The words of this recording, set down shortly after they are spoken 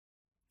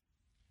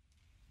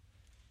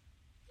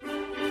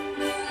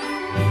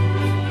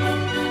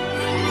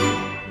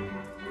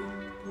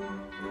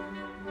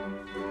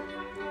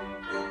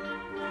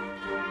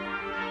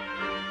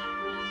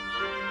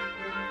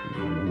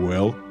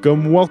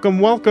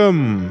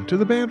Welcome to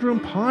the Band Room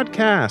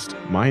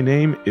Podcast. My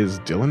name is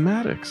Dylan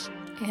Maddox.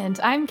 And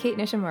I'm Kate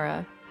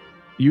Nishimura.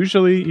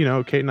 Usually,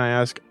 Kate and I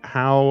ask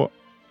how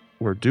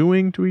we're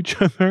doing to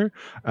each other.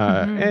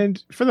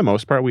 And for the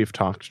most part, we've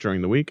talked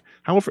during the week.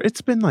 However,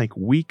 it's been like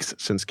weeks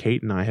since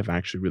Kate and I have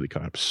actually really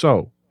caught up.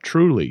 So,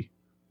 truly,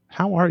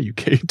 how are you,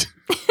 Kate?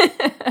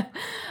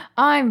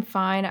 I'm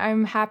fine.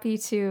 I'm happy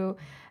to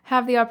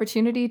have the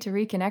opportunity to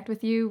reconnect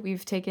with you.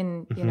 We've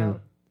taken,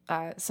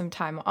 some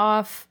time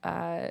off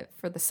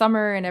for the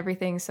summer and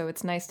everything, so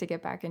it's nice to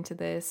get back into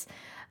this.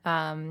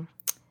 I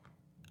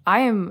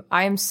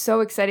am so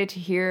excited to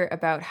hear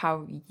about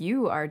how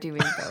you are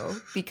doing, though,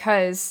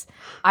 because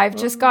I've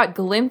just got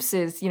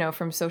glimpses,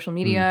 from social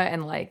media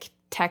and like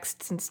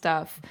texts and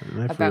stuff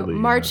about really,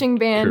 marching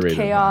band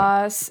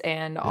chaos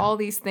and all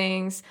these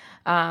things.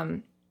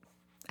 How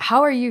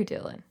are you,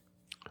 Dylan?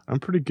 I'm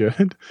pretty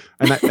good.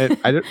 And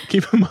I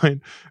keep in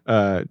mind,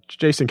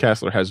 Jason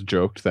Kessler has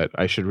joked that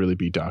I should really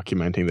be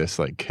documenting this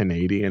like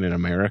Canadian and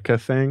America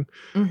thing.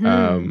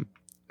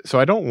 So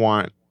I don't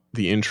want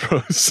the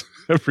intros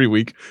every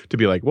week to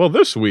be like, well,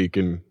 this week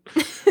in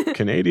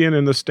Canadian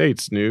and the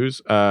States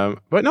news.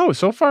 But no,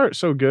 so far,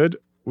 so good.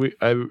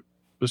 I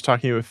was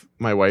talking with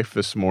my wife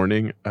this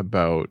morning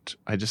about,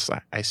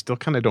 I still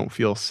kind of don't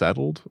feel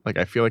settled. Like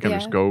I feel like I'm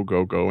just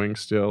going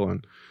still.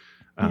 And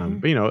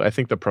but I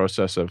think the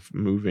process of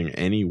moving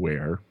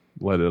anywhere,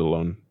 let it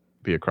alone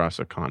be across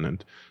a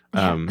continent,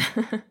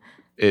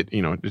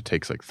 it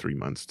takes like 3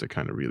 months to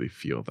kind of really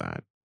feel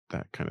that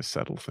kind of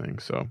settle thing.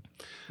 So,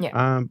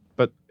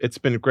 but it's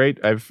been great.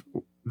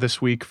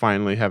 This week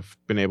finally have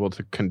been able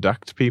to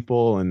conduct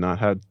people and not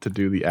had to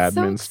do the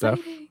admin stuff.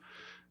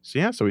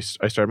 So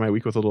I started my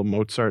week with a little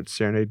Mozart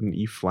Serenade in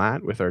E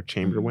flat with our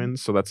chamber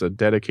winds. So that's a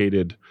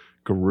dedicated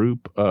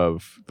group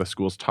of the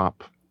school's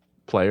top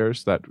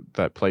players that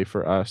play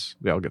for us.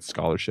 They all get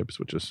scholarships,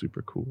 which is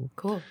super cool.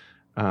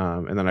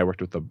 And then I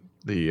worked with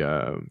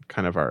the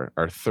kind of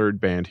our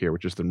third band here,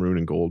 which is the Maroon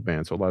and Gold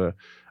band. So a lot of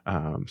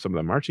some of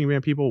the marching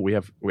band people. We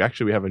have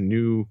a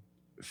new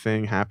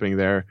thing happening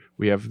there.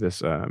 We have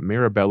this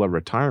Marabella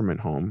retirement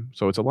home.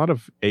 So it's a lot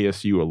of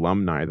ASU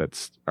alumni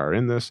that are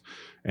in this,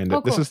 and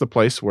this is the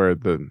place where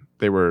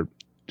they were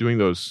doing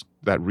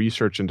that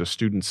research into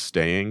students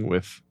staying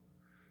with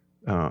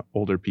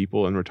older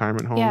people in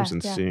retirement homes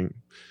and seeing.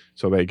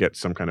 So they get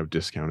some kind of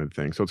discounted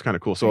thing. So it's kind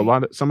of cool.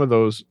 So some of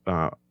those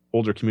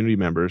older community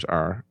members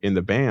are in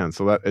the band.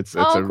 So that it's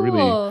a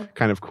really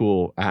kind of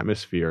cool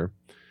atmosphere.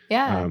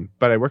 Yeah.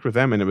 But I worked with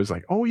them and it was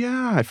like, oh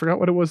yeah, I forgot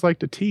what it was like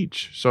to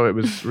teach. So it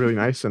was really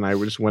nice. And I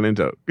just went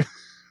into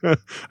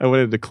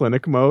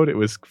clinic mode. It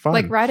was fun.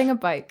 Like riding a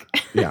bike.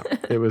 Yeah,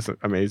 it was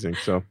amazing.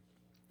 So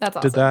that's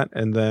awesome. Did that,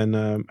 and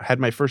then had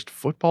my first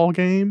football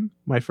game,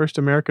 my first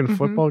American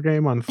football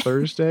game on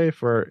Thursday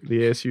for the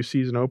ASU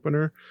season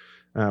opener,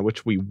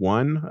 which we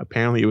won.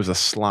 Apparently, it was a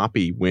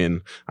sloppy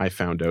win. I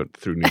found out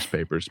through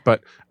newspapers,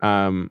 but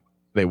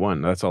they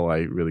won. That's all I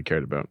really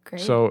cared about.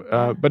 Great.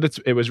 So, but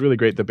it was really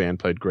great. The band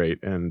played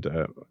great, and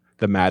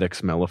the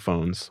Maddox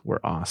mellophones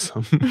were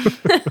awesome.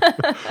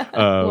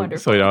 Wonderful.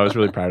 So I was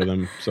really proud of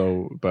them.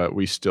 So, but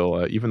we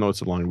still, even though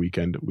it's a long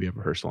weekend, we have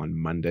rehearsal on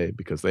Monday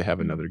because they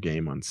have another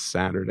game on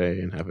Saturday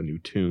and have a new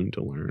tune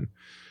to learn.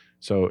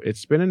 So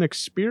it's been an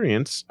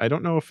experience. I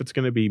don't know if it's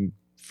going to be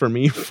for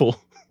me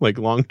like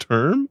long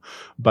term,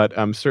 but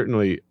I'm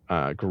certainly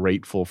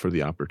grateful for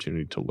the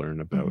opportunity to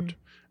learn about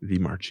the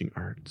marching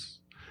arts.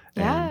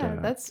 Yeah,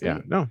 that's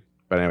sweet.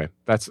 But anyway,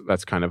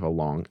 that's kind of a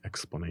long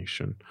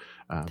explanation.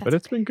 But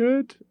it's been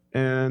good,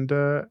 and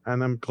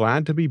I'm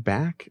glad to be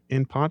back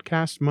in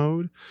podcast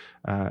mode.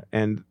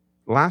 And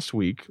last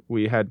week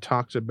we had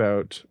talked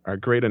about our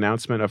great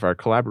announcement of our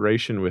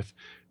collaboration with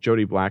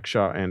Jody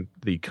Blackshaw and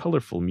the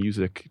Colorful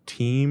Music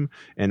team,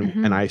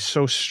 and I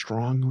so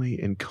strongly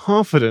and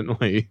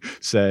confidently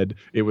said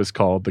it was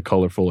called the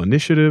Colorful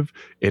Initiative.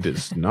 It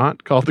is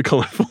not called the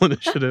Colorful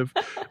Initiative,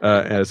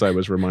 as I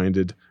was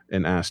reminded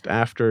and asked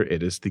after.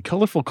 It is the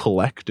Colorful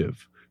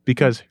Collective,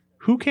 because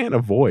who can't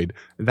avoid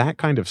that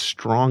kind of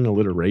strong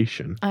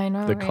alliteration? I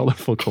know, the right?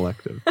 Colorful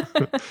Collective.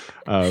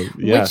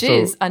 Which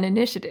is an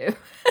initiative.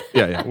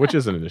 Which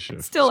is an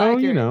initiative. Still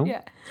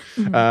accurate.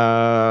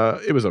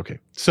 It was okay.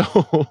 So,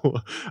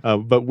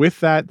 but with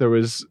that, there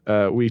was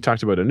we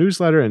talked about a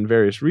newsletter and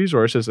various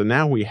resources, and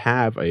now we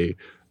have a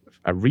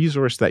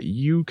resource that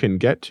you can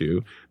get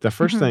to. The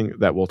first thing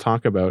that we'll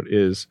talk about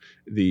is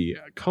the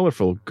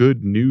Colorful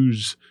Good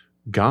News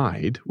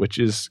Guide, which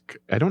is,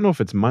 I don't know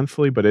if it's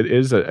monthly, but it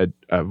is a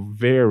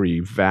very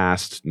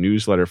vast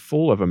newsletter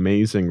full of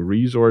amazing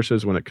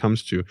resources when it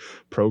comes to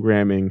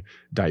programming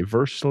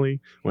diversely,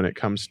 when it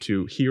comes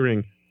to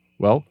hearing,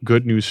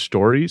 good news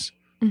stories.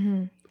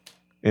 And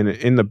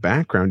in the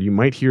background, you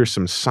might hear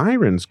some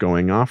sirens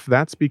going off.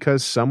 That's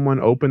because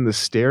someone opened the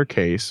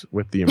staircase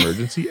with the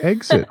emergency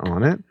exit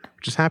on it,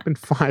 which has happened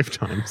 5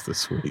 times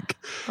this week.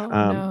 Oh,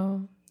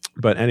 no.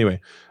 But anyway,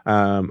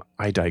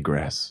 I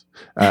digress.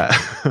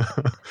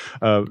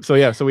 So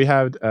we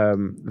have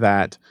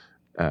that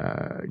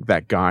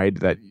that guide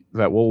that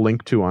we'll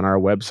link to on our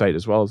website,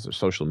 as well as the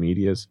social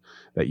medias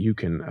that you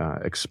can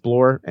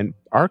explore. And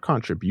our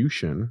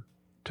contribution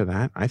to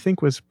that, I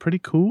think, was pretty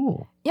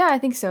cool. Yeah, I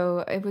think so.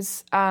 It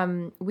was,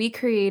 we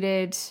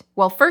created,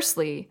 well,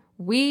 firstly,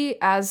 we,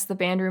 as the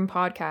Band Room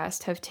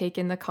Podcast, have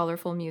taken the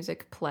Colorful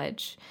Music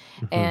Pledge.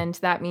 And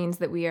that means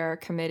that we are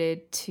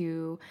committed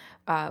to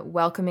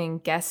welcoming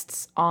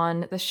guests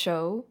on the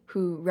show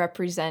who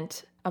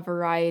represent a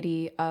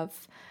variety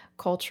of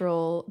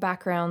cultural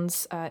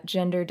backgrounds,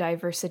 gender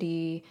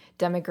diversity,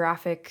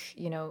 demographic,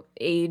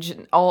 age,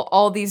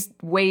 all these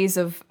ways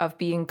of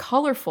being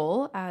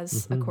colorful,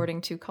 as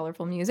according to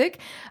Colorful Music.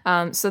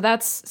 So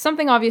that's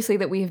something obviously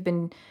that we have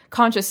been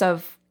conscious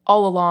of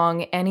all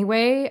along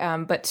anyway,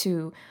 but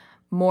to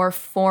more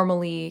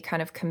formally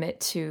kind of commit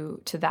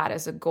to that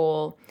as a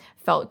goal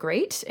felt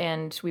great.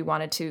 And we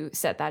wanted to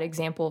set that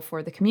example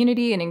for the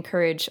community and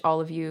encourage all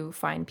of you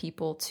fine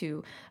people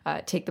to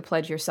take the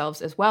pledge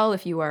yourselves as well,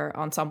 if you are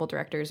ensemble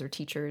directors or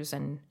teachers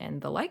and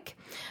the like.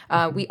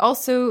 We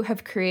also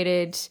have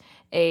created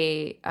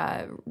a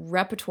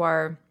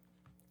repertoire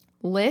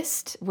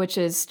list, which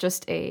is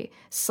just a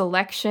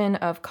selection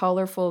of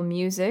colorful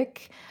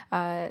music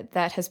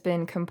that has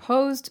been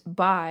composed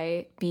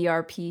by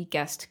BRP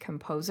guest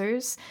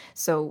composers.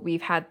 So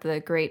we've had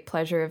the great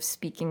pleasure of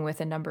speaking with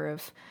a number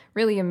of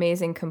really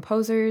amazing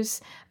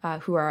composers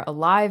who are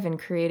alive and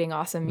creating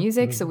awesome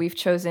music. So we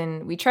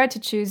tried to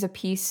choose a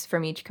piece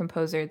from each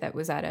composer that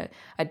was at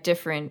a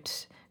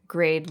different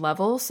grade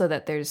level, so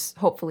that there's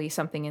hopefully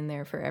something in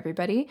there for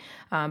everybody.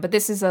 But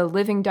this is a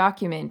living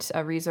document,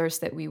 a resource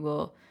that we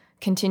will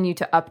continue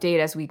to update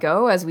as we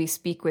go, as we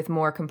speak with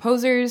more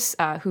composers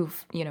who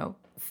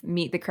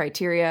meet the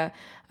criteria.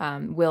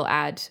 We'll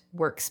add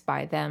works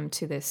by them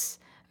to this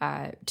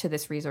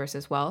resource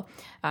as well.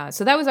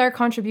 So that was our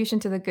contribution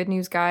to the Good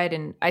News Guide,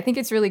 and I think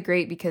it's really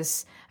great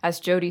because,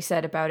 as Jody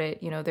said about it,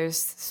 there's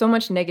so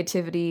much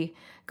negativity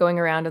going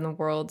around in the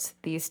world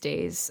these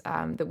days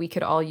that we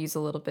could all use a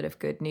little bit of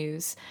good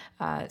news.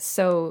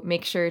 So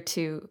make sure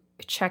to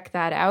check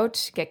that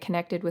out, get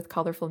connected with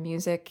Colorful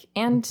Music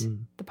and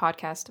the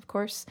podcast, of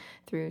course,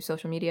 through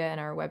social media and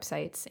our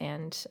websites.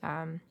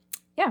 And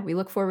we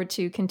look forward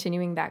to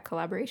continuing that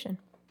collaboration.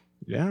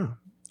 Yeah.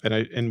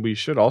 And we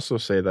should also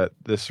say that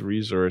this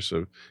resource,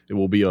 it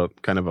will be a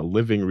kind of a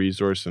living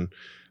resource. And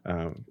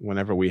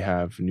whenever we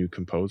have new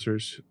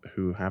composers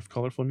who have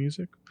colorful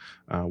music,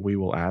 we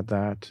will add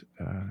that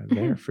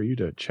there for you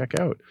to check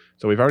out.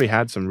 So we've already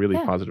had some really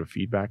positive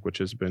feedback, which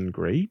has been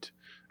great.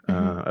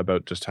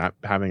 About just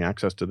having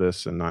access to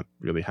this and not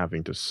really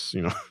having to,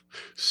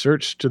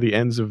 search to the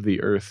ends of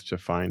the earth to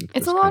find.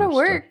 It's a lot of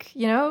work,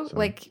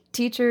 like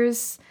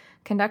teachers,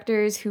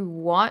 conductors who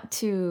want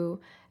to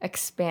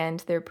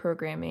expand their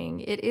programming.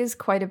 It is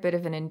quite a bit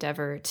of an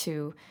endeavor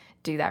to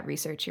do that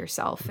research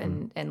yourself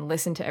and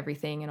listen to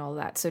everything and all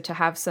that. So to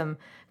have some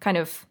kind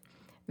of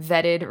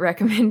vetted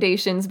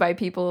recommendations by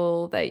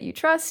people that you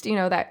trust,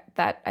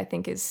 that I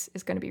think is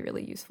going to be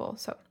really useful.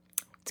 So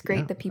it's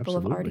great that people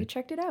have already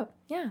checked it out.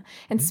 Yeah.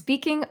 And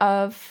speaking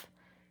of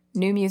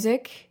new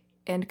music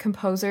and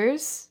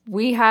composers,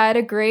 we had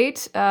a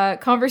great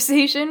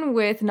conversation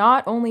with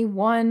not only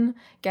one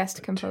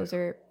guest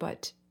composer,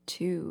 but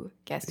two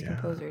guest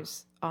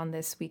composers on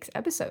this week's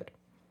episode.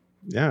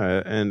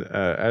 Yeah. And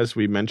as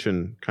we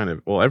mentioned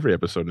every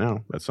episode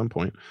now at some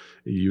point,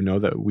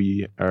 that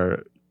we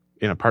are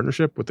in a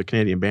partnership with the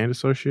Canadian Band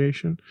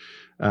Association.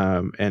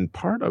 And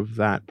part of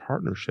that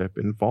partnership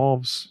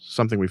involves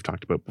something we've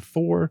talked about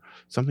before,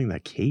 something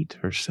that Kate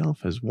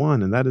herself has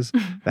won, and that is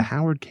the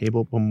Howard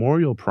Cable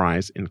Memorial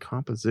Prize in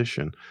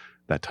Composition.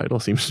 That title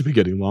seems to be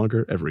getting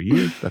longer every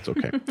year. That's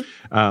okay.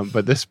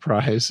 But this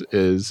prize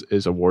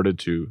is awarded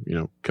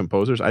to,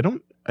 composers. I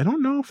don't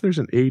know if there's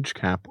an age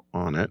cap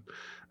on it.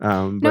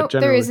 No,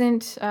 there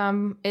isn't.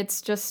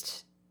 It's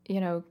just,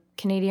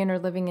 Canadian or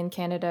living in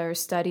Canada or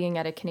studying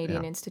at a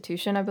Canadian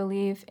institution, I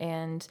believe,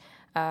 and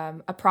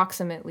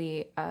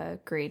approximately a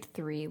grade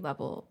 3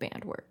 level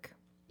band work.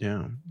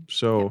 Yeah.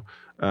 So,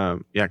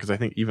 because I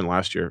think even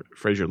last year,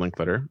 Fraser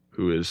Linkletter,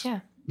 who is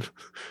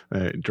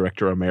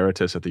director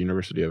emeritus at the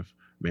University of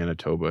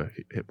Manitoba,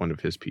 hit one of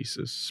his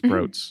pieces.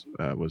 Sprouts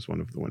was one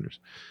of the winners.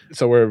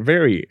 So we're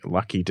very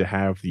lucky to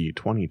have the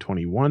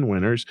 2021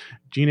 winners,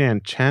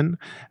 Jinan Chen,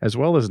 as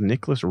well as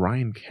Nicholas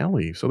Ryan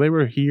Kelly. So they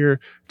were here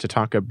to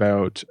talk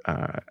about,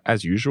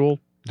 as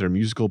usual, their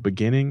musical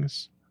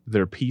beginnings,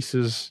 their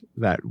pieces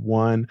that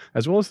won,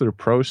 as well as their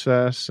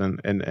process and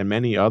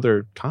many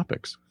other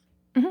topics.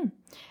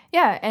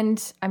 Yeah,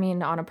 and I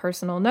mean, on a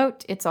personal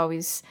note, it's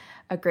always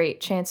a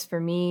great chance for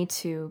me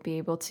to be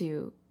able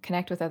to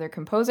connect with other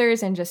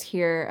composers and just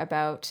hear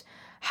about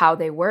how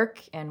they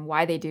work and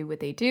why they do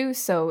what they do.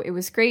 So it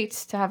was great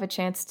to have a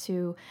chance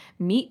to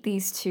meet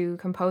these two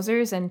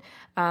composers. And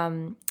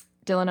Dylan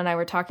and I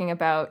were talking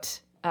about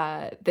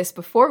this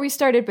before we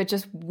started, but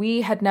just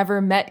we had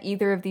never met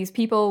either of these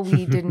people.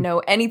 We didn't know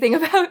anything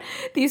about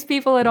these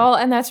people at all.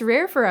 And that's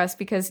rare for us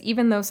because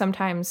even though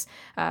sometimes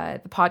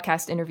the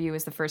podcast interview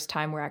is the first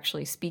time we're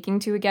actually speaking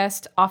to a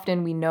guest,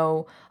 often we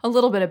know a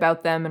little bit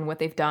about them and what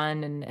they've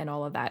done and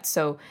all of that.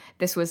 So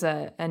this was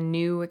a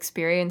new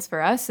experience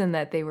for us in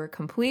that they were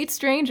complete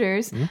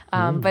strangers,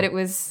 but it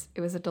was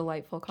a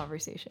delightful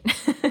conversation.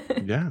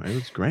 Yeah, it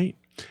was great.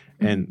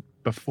 And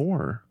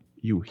before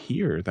you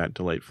hear that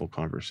delightful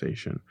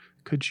conversation,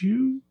 could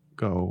you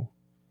go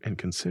and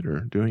consider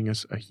doing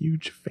us a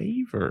huge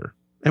favor?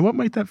 And what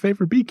might that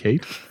favor be,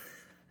 Kate?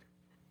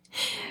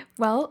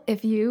 Well,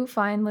 if you,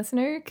 fine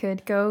listener,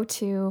 could go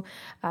to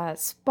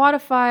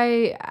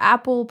Spotify,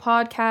 Apple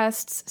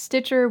Podcasts,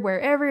 Stitcher,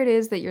 wherever it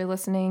is that you're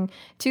listening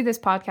to this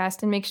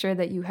podcast, and make sure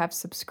that you have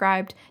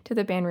subscribed to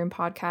the Band Room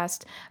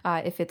Podcast.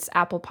 If it's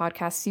Apple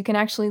Podcasts, you can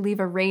actually leave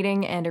a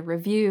rating and a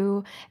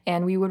review,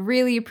 and we would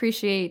really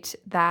appreciate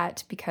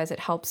that because it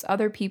helps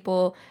other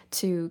people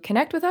to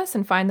connect with us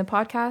and find the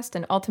podcast,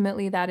 and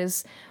ultimately that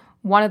is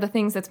one of the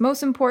things that's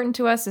most important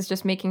to us, is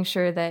just making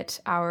sure that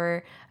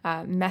our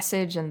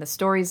message and the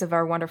stories of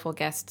our wonderful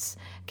guests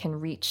can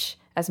reach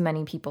as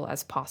many people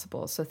as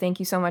possible. So thank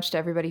you so much to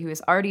everybody who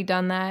has already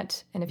done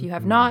that. And if you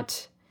have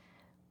not,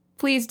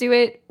 please do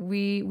it.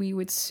 We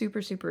would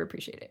super, super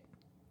appreciate it.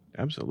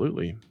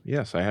 Absolutely.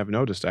 Yes, I have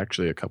noticed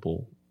actually a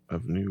couple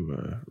of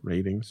new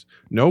ratings.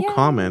 No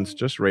comments,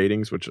 just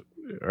ratings, which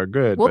are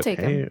good. We'll take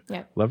them.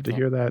 Yeah. Love to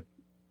hear that.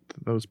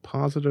 Those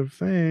positive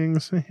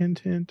things, hint,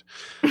 hint.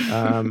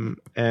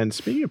 And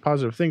speaking of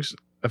positive things,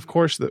 of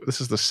course, this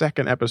is the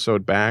second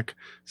episode back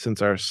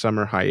since our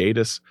summer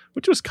hiatus,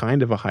 which was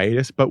kind of a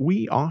hiatus, but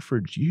we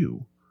offered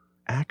you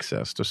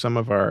access to some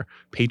of our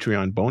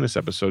Patreon bonus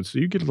episodes, so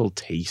you get a little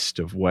taste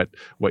of what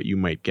you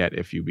might get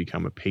if you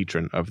become a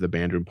patron of the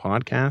Band Room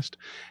Podcast.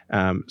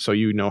 So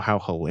you know how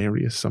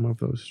hilarious some of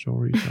those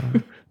stories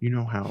are. You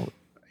know how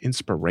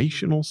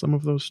inspirational some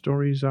of those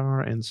stories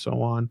are, and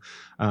so on.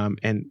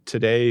 And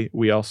today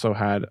we also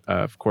had,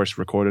 of course,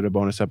 recorded a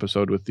bonus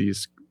episode with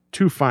these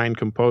two fine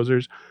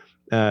composers.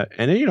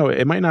 And you know,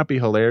 it might not be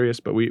hilarious,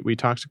 but we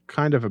talked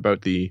kind of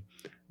about the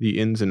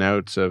ins and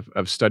outs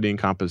of studying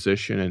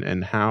composition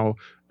and how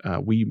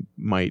we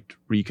might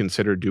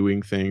reconsider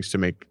doing things to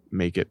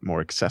make it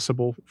more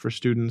accessible for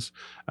students,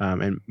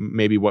 and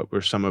maybe what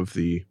were some of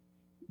the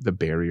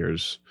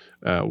barriers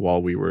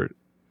while we were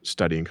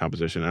studying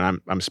composition.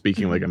 And I'm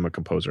speaking like I'm a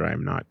composer. I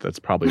am not. That's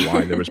probably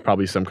why there was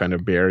probably some kind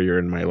of barrier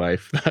in my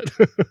life that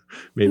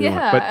maybe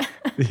but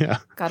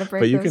gotta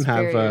break those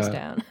barriers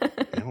down.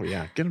 Oh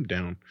yeah, get them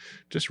down.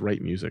 Just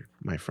write music,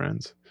 my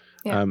friends.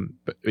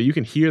 But you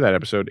can hear that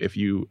episode if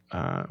you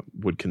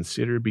would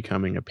consider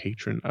becoming a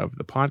patron of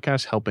the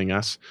podcast, helping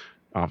us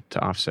to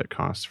offset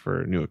costs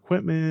for new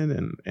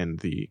equipment and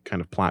the kind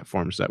of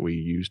platforms that we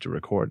use to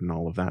record and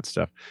all of that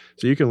stuff.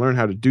 So you can learn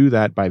how to do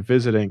that by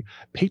visiting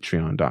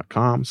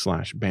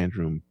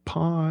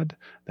patreon.com/bandroompod.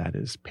 That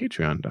is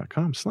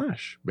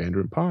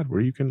patreon.com/bandroompod,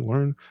 where you can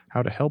learn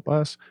how to help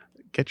us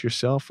get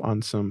yourself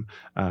on some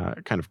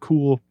kind of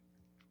cool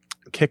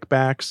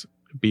kickbacks,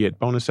 be it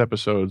bonus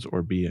episodes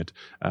or be it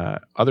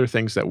other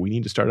things that we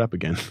need to start up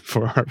again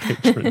for our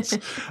patrons.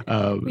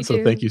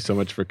 So thank you so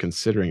much for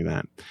considering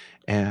that.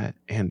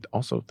 And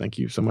also thank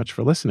you so much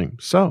for listening.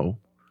 So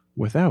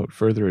without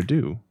further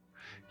ado,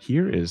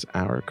 here is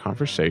our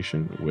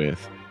conversation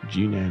with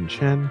Jinan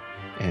Chen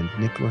and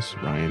Nicholas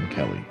Ryan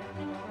Kelly.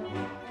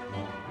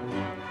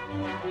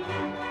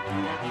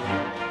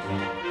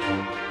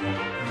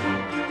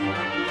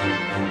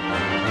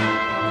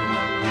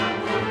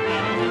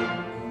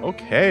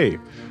 Okay,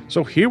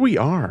 so here we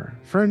are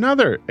for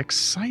another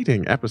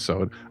exciting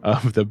episode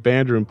of the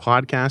Band Room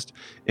Podcast.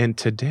 And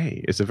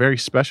today is a very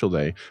special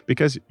day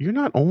because you're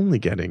not only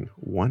getting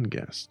one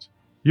guest,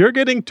 you're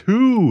getting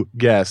two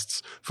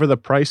guests for the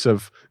price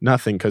of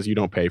nothing because you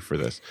don't pay for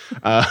this.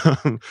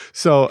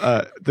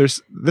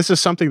 This is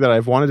something that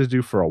I've wanted to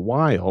do for a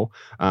while,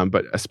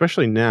 but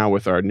especially now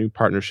with our new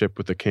partnership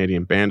with the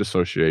Canadian Band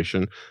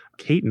Association,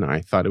 Kate and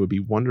I thought it would be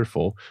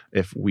wonderful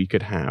if we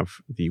could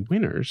have the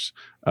winners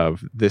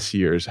of this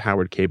year's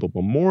Howard Cable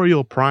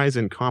Memorial Prize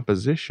in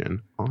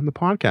Composition on the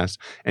podcast.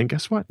 And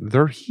guess what?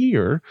 They're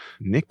here,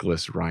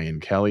 Nicholas Ryan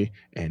Kelly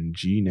and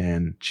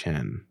Jinan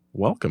Chen.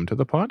 Welcome to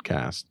the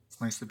podcast.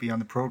 It's nice to be on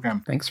the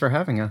program. Thanks for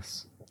having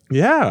us.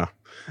 Yeah.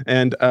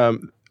 And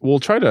we'll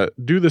try to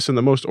do this in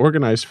the most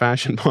organized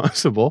fashion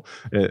possible.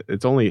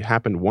 It's only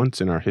happened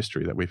once in our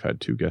history that we've had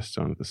two guests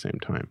on at the same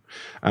time.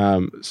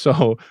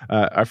 So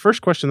our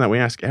first question that we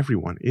ask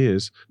everyone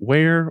is,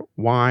 where,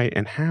 why,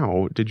 and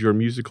how did your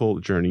musical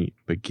journey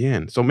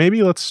begin? So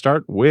maybe let's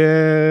start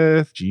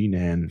with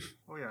Jinan.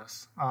 Oh,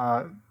 yes.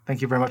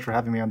 Thank you very much for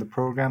having me on the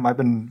program. I've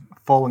been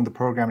following the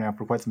program now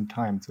for quite some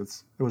time. So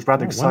it was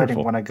rather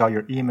exciting when I got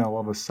your email all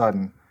of a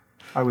sudden.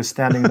 I was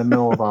standing in the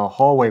middle of a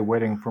hallway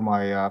waiting for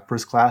my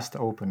first class to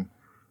open.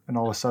 And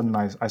all of a sudden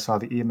I saw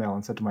the email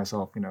and said to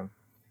myself,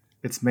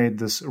 it's made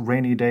this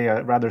rainy day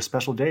a rather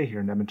special day here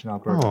in Edmonton,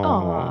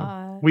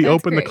 Alberta. We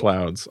opened the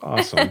clouds.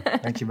 Awesome.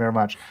 Thank you very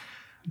much.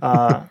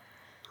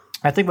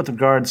 I think with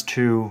regards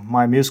to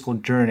my musical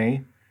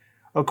journey,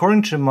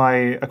 according to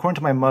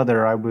my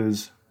mother, I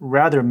was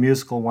rather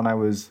musical when I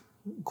was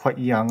quite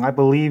young. I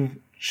believe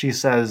she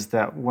says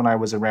that when I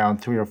was around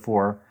 3 or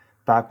 4,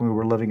 back when we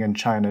were living in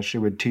China, she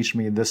would teach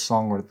me this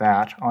song or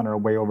that on our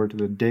way over to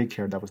the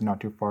daycare that was not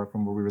too far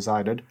from where we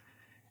resided.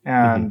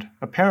 And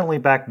apparently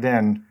back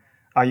then,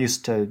 I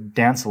used to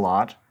dance a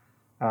lot,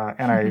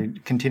 and I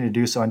continued to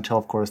do so until,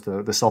 of course,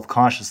 the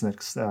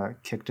self-consciousness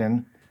kicked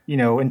in. You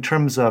know, in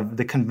terms of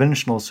the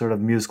conventional sort of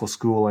musical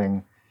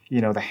schooling,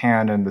 you know, the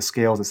hand and the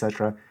scales,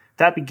 etc.,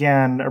 that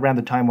began around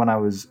the time when I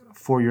was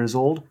 4 years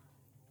old.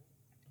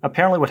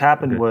 Apparently what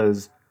happened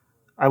was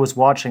I was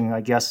watching,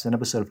 I guess, an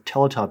episode of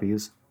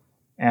Teletubbies,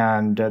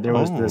 and there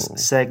was this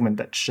segment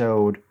that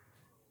showed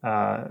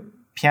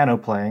piano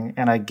playing,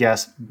 and I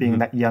guess being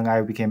that young,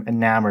 I became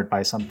enamored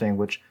by something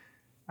which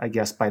I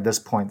guess by this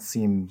point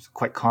seems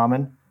quite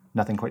common,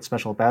 nothing quite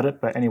special about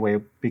it. But anyway,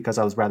 because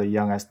I was rather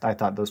young, I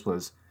thought this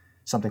was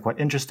something quite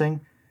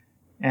interesting.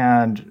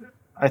 And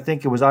I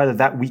think it was either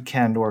that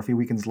weekend or a few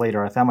weekends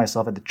later, I found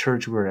myself at the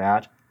church we were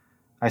at.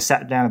 I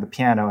sat down at the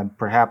piano and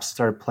perhaps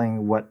started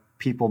playing what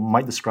people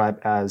might describe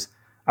as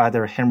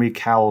either Henry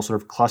Cowell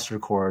sort of cluster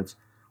chords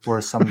or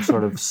some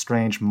sort of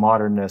strange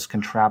modernist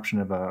contraption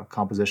of a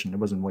composition. It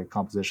wasn't really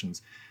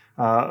compositions.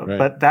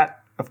 But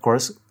that, of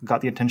course,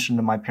 got the attention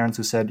of my parents,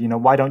 who said, you know,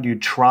 why don't you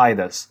try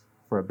this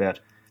for a bit?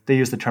 They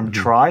used the term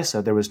try,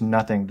 so there was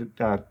nothing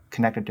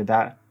connected to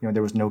that. You know,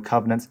 there was no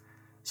covenants.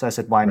 So I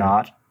said, why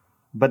not?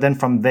 But then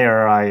from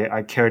there,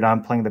 I carried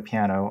on playing the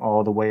piano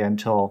all the way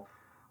until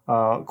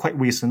quite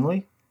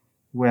recently,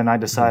 when I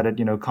decided,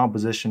 you know,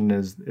 composition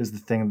is the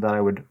thing that I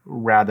would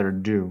rather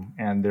do,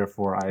 and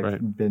therefore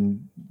I've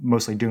been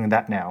mostly doing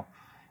that now,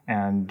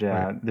 and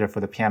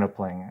therefore the piano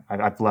playing,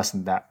 I've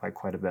lessened that by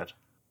quite a bit.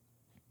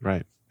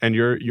 Right, and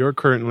you're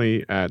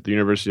currently at the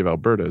University of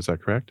Alberta, is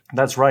that correct?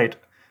 That's right.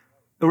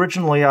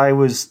 Originally, I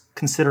was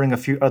considering a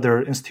few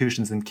other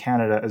institutions in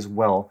Canada as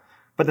well,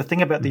 but the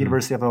thing about the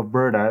University of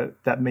Alberta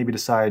that made me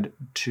decide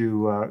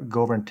to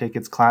go over and take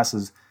its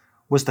classes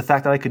was the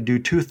fact that I could do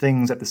two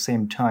things at the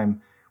same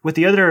time. With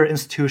the other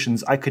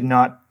institutions, I could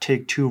not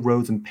take two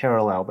roads in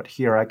parallel, but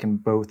here I can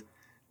both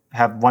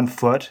have one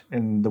foot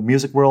in the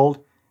music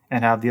world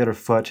and have the other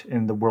foot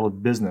in the world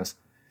of business.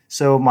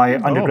 So my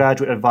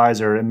undergraduate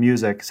advisor in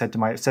music said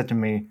to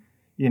me,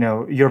 you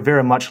know, you're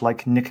very much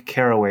like Nick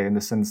Carraway in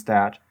the sense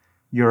that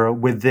you're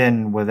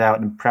within,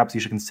 without, and perhaps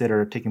you should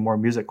consider taking more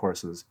music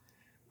courses.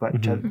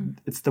 But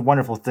it's the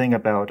wonderful thing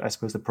about, I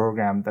suppose, the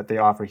program that they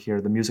offer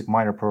here, the music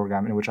minor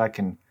program, in which I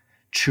can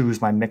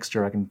choose my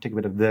mixture. I can take a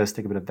bit of this,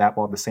 take a bit of that,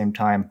 while at the same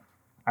time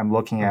I'm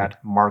looking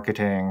at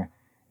marketing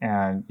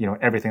and, you know,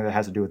 everything that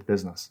has to do with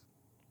business.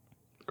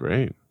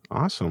 Great.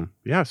 Awesome.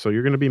 Yeah, so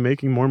you're going to be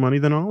making more money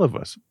than all of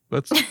us.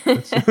 That's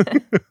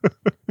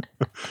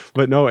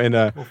but no, and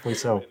hopefully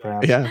so,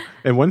 perhaps. Yeah,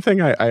 and one thing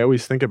I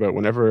always think about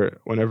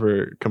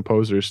whenever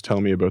composers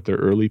tell me about their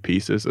early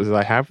pieces is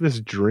I have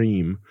this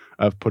dream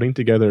of putting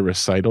together a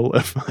recital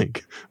of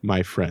like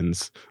my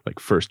friend's like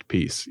first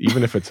piece,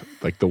 even if it's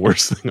like the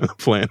worst thing on the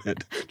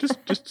planet,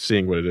 just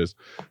seeing what it is.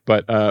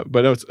 But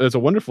it's a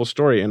wonderful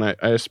story, and I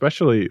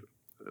especially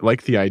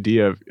like the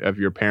idea of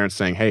your parents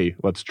saying, hey,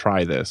 let's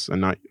try this,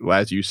 and not,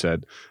 as you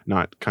said,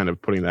 not kind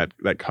of putting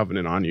that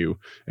covenant on you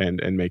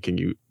and making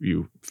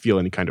you feel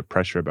any kind of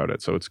pressure about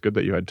it. So it's good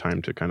that you had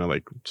time to kind of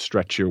like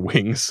stretch your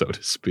wings, so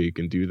to speak,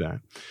 and do that.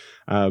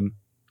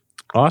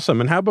 Awesome.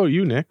 And how about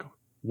you, Nick?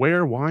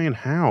 Where, why, and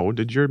how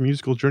did your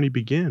musical journey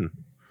begin?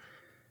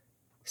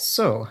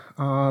 So,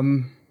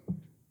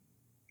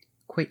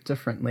 quite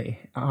differently.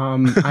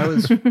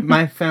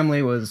 My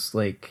family was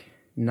like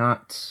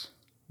not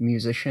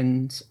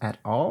musicians at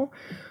all,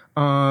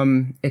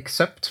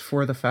 except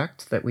for the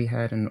fact that we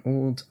had an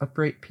old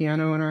upright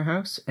piano in our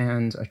house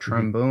and a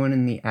trombone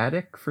in the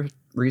attic for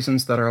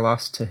reasons that are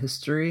lost to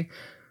history.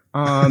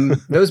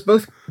 Those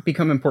both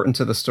become important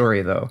to the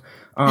story, though.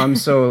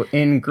 So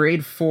in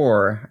grade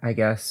 4, I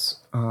guess,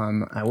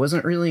 I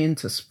wasn't really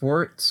into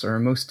sports or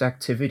most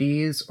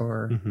activities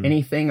or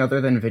anything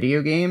other than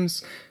video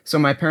games. So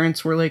my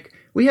parents were like,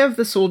 we have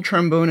this old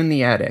trombone in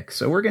the attic,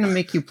 so we're going to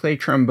make you play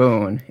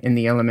trombone in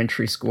the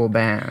elementary school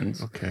band.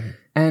 Okay.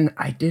 And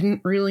I didn't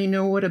really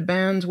know what a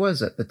band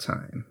was at the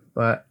time,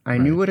 but I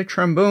knew what a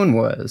trombone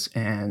was,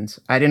 and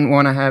I didn't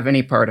want to have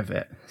any part of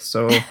it.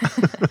 So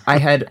I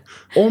had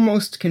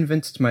almost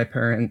convinced my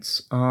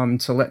parents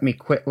to let me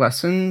quit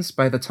lessons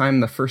by the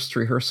time the first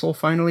rehearsal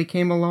finally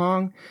came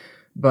along,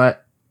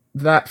 but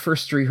that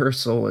first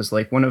rehearsal was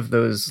like one of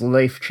those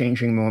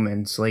life-changing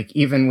moments. Like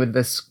even with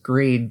this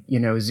grade,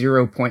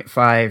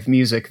 0.5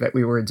 music that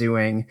we were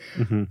doing,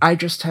 I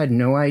just had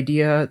no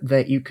idea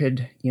that you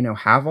could,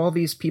 have all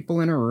these people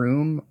in a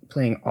room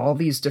playing all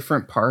these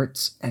different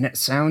parts and it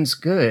sounds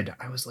good.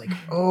 I was like,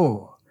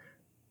 oh,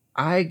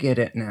 I get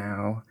it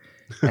now.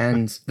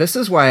 And this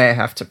is why I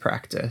have to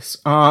practice.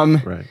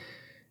 Right.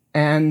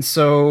 And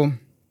so,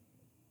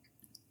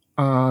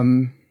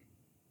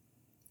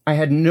 I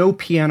had no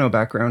piano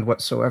background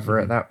whatsoever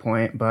at that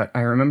point, but I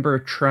remember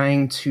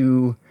trying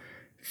to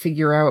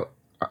figure out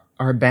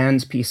our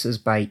band's pieces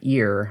by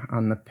ear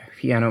on the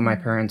piano my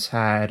parents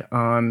had,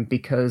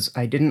 because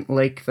I didn't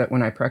like that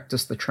when I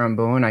practiced the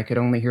trombone, I could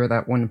only hear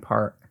that one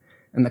part,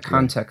 and the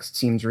context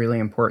seems really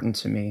important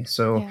to me.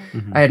 So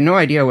I had no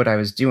idea what I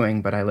was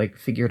doing, but I like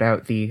figured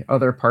out the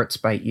other parts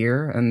by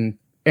ear, and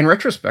in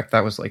retrospect,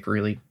 that was like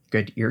really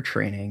good ear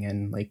training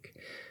and like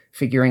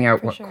figuring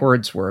out what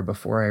chords were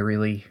before I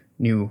really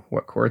knew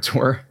what chords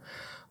were.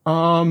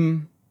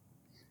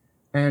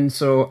 And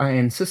so I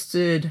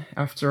insisted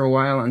after a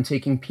while on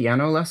taking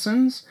piano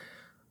lessons.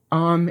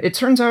 It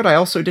turns out I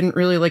also didn't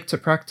really like to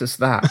practice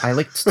that. I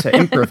liked to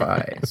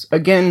improvise.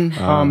 Again,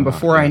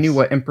 before I knew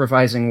what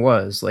improvising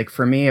was. Like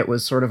for me, it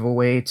was sort of a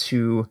way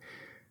to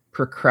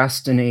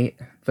procrastinate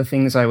the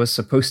things I was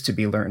supposed to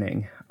be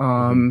learning.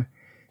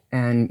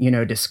 And, you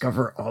know,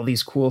 discover all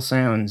these cool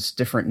sounds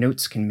different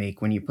notes can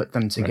make when you put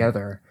them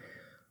together.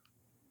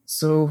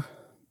 So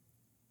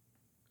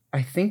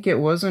I think it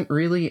wasn't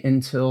really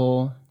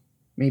until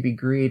maybe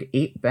grade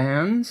 8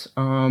 band,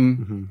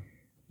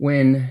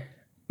 when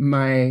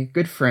my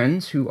good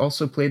friend, who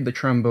also played the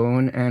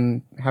trombone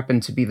and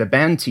happened to be the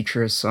band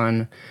teacher's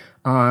son,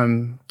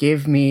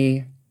 gave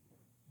me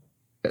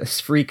a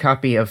free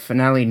copy of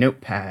Finale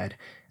Notepad.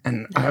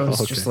 And I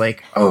was just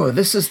like, oh,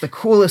 this is the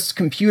coolest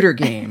computer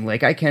game.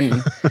 Like I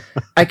can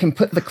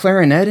put the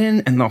clarinet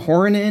in and the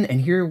horn in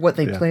and hear what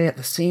they play at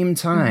the same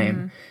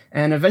time.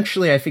 And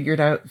eventually I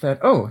figured out that,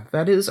 oh,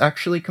 that is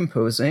actually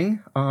composing.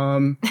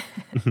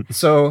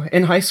 So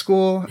in high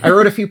school, I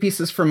wrote a few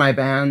pieces for my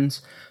band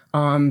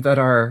that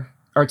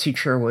our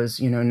teacher was,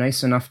 you know,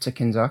 nice enough to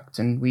conduct.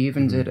 And we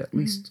even did at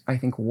least, I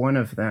think, one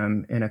of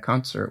them in a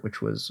concert,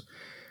 which was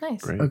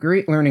a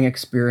great learning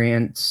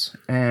experience.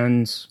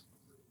 And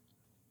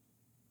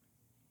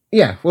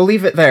yeah, we'll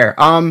leave it there.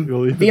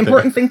 The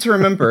important thing to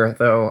remember,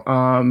 though,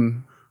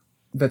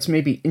 that's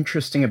maybe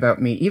interesting about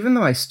me, even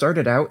though I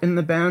started out in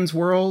the band's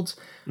world,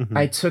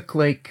 I took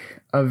like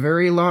a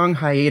very long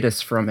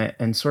hiatus from it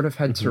and sort of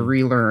had to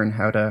relearn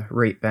how to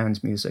write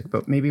band music.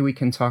 But maybe we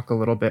can talk a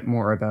little bit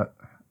more about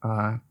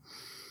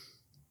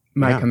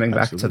my coming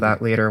back to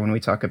that later when we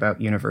talk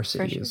about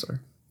universities or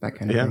that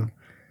kind of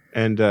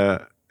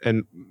thing.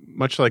 And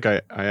much like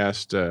I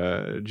asked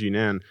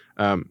Jean-Ann,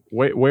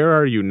 where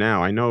are you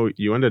now? I know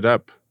you ended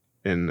up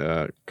in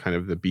kind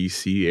of the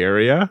BC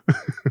area.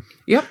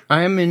 Yep,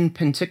 I am in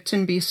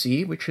Penticton,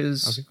 BC, which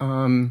is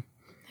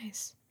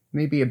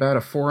maybe about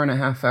a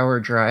 4.5-hour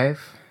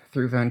drive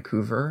through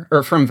Vancouver,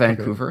 or from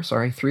Vancouver,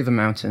 through the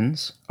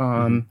mountains.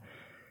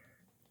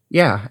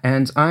 Yeah,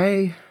 and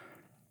I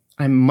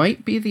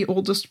might be the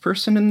oldest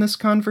person in this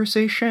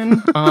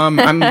conversation.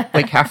 I'm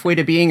like halfway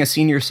to being a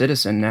senior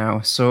citizen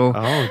now. So,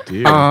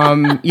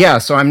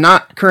 so I'm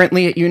not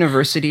currently at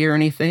university or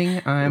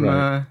anything.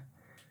 I'm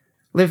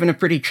living a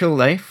pretty chill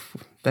life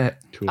that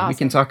we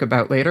can talk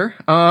about later.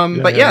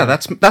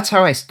 That's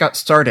how I got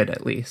started,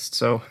 at least.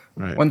 So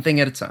one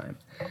thing at a time.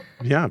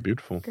 Yeah,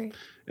 beautiful. Great.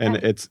 And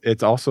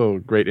it's also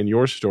great in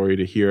your story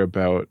to hear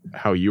about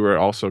how you were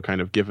also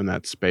kind of given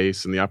that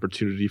space and the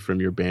opportunity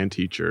from your band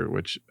teacher,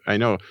 which I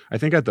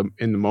think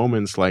in the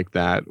moments like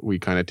that we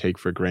kind of take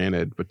for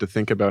granted, but to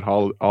think about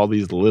all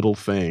these little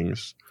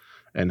things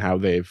and how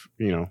they've,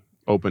 you know,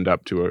 opened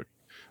up to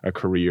a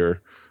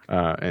career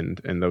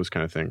and those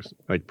kind of things.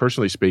 Like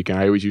personally speaking,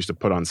 I always used to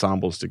put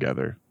ensembles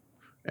together,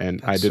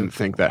 and I didn't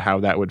think that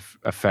how that would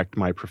affect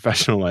my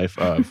professional life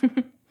of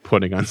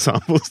putting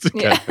ensembles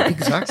together. Yeah.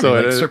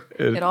 Exactly. So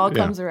it all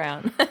comes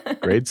around.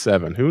 Grade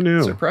 7. Who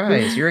knew?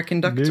 Surprise, you're a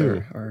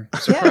conductor. Or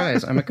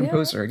surprise, I'm a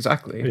composer.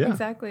 Exactly. Yeah.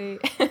 Exactly.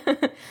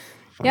 And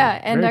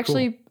very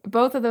actually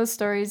both of those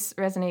stories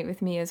resonate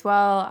with me as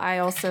well. I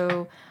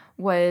also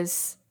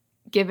was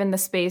given the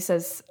space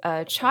as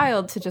a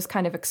child to just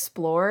kind of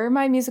explore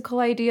my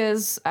musical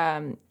ideas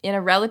in a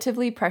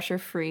relatively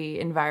pressure-free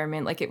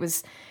environment. Like it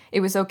was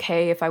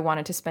okay if I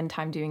wanted to spend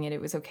time doing it.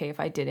 It was okay if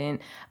I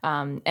didn't.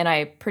 And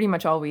I pretty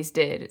much always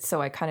did.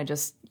 So I kind of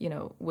just, you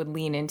know, would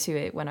lean into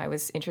it when I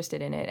was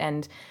interested in it.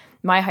 And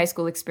my high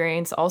school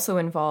experience also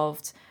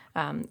involved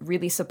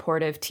really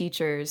supportive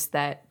teachers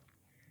that,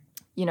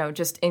 you know,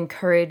 just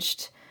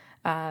encouraged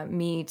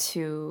me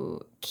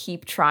to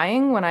keep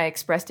trying when I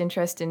expressed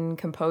interest in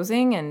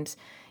composing. And,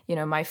 you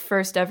know, my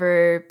first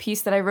ever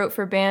piece that I wrote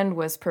for band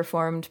was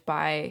performed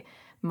by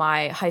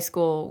my high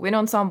school wind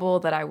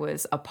ensemble that I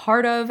was a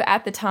part of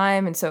at the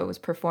time. And so it was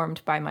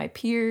performed by my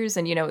peers.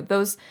 And, you know,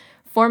 those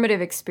formative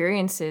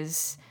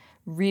experiences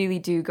really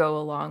do go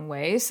a long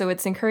way. So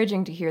it's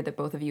encouraging to hear that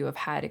both of you have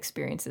had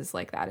experiences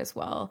like that as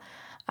well.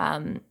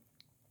 And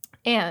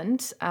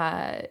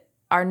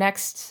our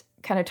next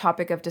kind of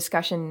topic of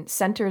discussion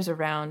centers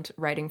around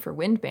writing for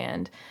Wind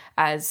Band,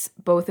 as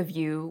both of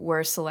you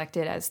were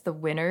selected as the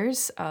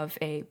winners of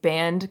a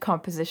band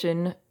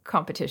composition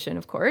competition,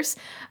 of course.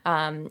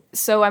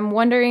 So I'm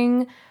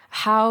wondering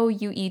how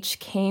you each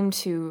came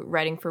to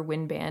writing for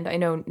Wind Band. I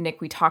know, Nick,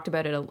 we talked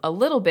about it a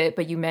little bit,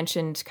 but you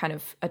mentioned kind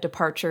of a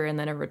departure and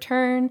then a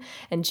return,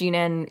 and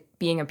Jean-Ann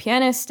being a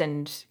pianist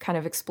and kind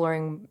of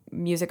exploring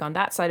music on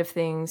that side of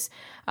things.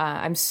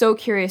 I'm so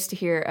curious to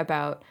hear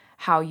about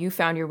how you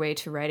found your way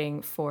to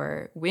writing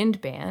for Wind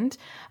Band.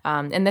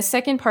 And the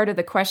second part of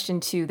the question,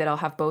 too, that I'll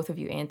have both of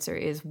you answer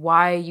is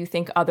why you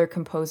think other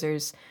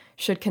composers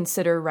should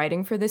consider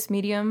writing for this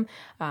medium.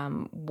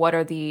 What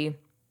are the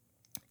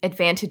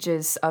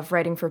advantages of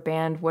writing for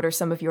band? What are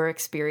some of your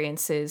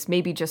experiences,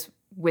 maybe just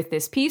with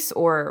this piece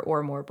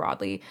or more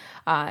broadly?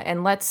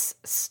 And let's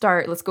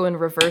go in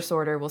reverse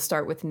order. We'll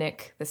start with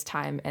Nick this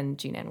time, and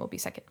Jinan will be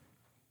second.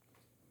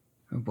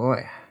 Oh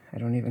boy, I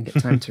don't even get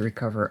time to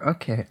recover.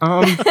 Okay.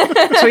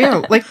 So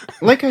yeah,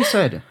 like I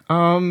said,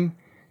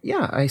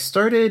 I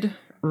started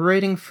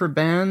writing for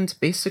band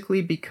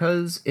basically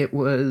because it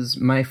was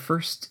my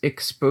first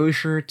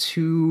exposure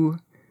to,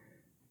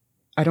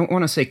 I don't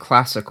want to say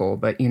classical,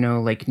 but,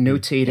 like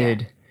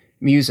notated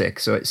music.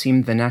 So it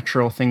seemed the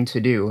natural thing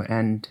to do.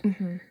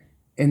 And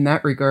in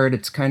that regard,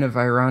 it's kind of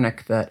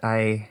ironic that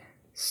I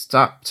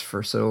stopped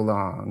for so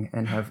long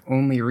and have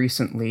only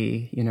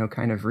recently,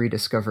 kind of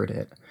rediscovered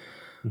it.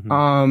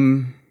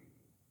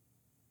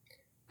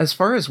 As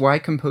far as why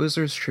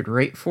composers should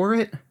write for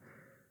it,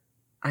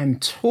 I'm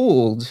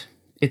told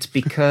it's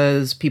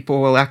because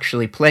people will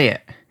actually play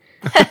it.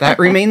 That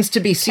remains to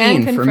be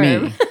seen for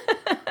me.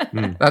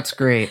 That's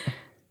great.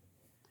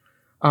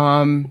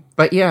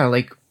 But yeah,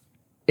 like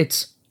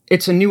it's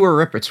a newer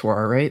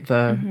repertoire, right?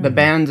 The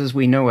band as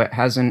we know it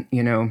hasn't,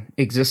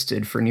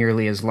 existed for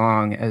nearly as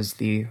long as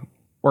the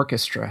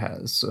orchestra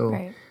has.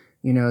 So,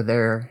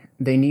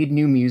 they need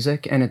new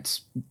music, and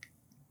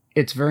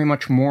it's very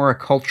much more a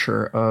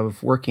culture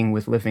of working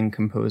with living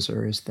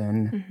composers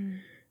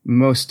than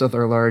most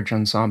other large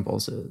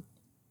ensembles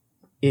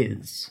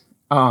is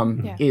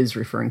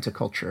referring to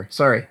culture.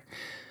 Sorry.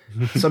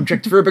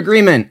 Subject verb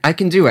agreement. I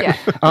can do it.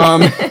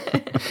 Yeah.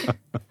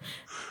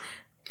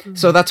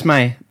 So that's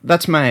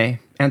my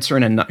answer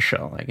in a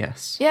nutshell, I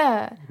guess.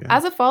 Yeah.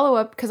 As a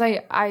follow-up, because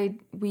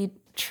we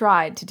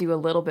tried to do a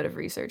little bit of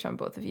research on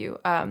both of you,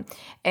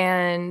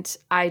 and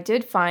I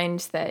did find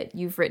that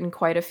you've written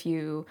quite a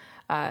few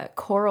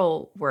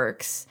choral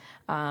works,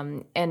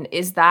 and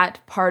is that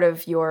part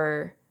of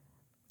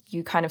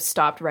you kind of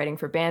stopped writing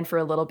for band for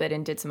a little bit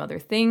and did some other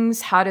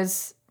things? How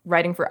does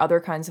writing for other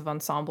kinds of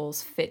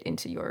ensembles fit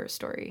into your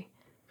story?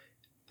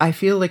 I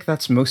feel like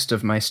that's most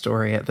of my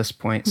story at this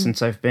point,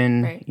 since I've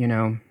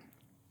been,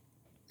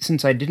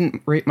 since I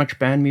didn't write much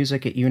band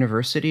music at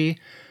university,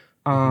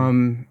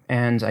 and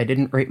I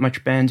didn't write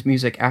much band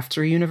music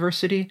after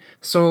university.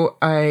 So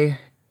I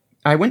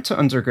went to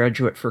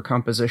undergraduate for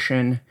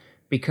composition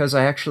because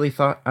I actually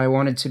thought I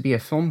wanted to be a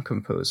film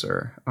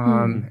composer.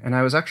 And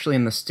I was actually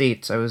in the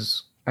States.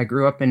 I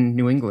grew up in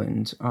New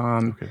England,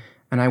 and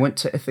I went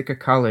to Ithaca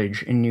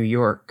College in New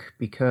York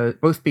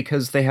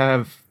because they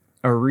have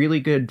a really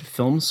good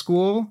film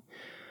school,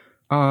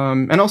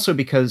 and also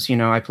because,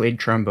 I played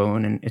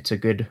trombone and it's a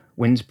good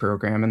wind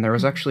program, and there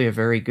was actually a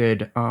very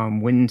good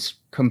wind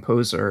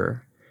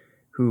composer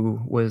who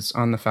was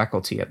on the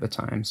faculty at the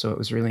time, so it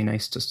was really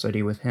nice to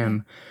study with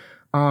him.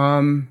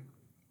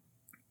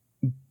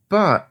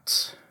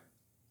 But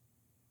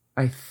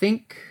I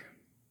think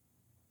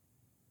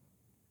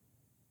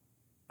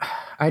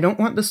I don't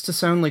want this to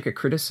sound like a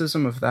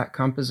criticism of that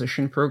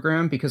composition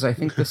program, because I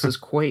think this is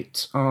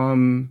quite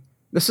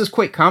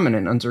common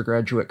in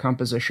undergraduate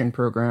composition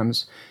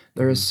programs.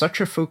 There is such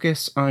a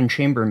focus on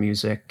chamber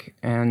music,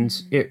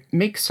 and it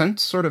makes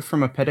sense sort of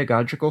from a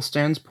pedagogical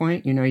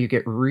standpoint. You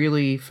get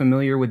really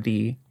familiar with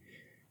the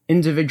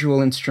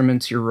individual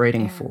instruments you're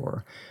writing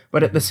for.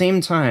 But at the same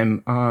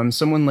time,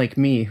 someone like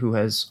me who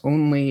has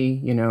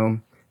only,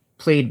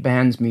 played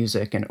band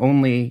music and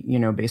only,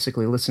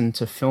 basically listened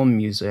to film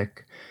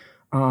music,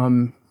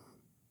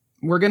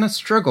 we're going to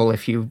struggle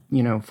if you,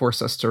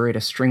 force us to write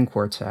a string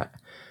quartet.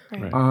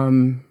 Right.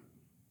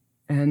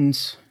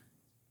 And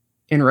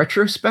in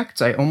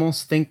retrospect, I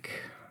almost think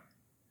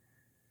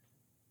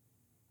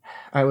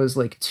I was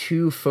like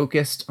too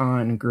focused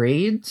on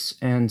grades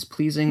and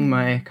pleasing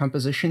my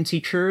composition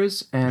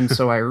teachers. And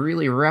so I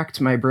really racked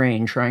my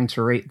brain trying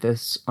to write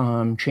this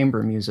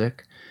chamber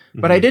music.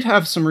 But I did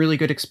have some really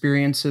good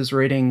experiences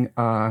writing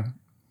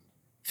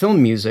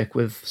film music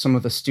with some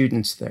of the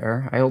students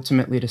there. I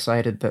ultimately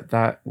decided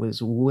that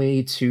was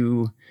way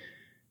too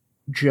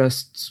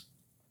just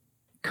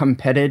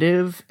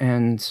competitive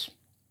and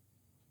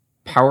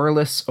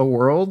powerless a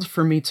world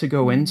for me to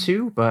go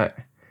into, but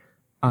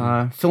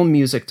film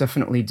music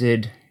definitely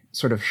did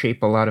sort of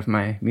shape a lot of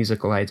my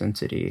musical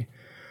identity.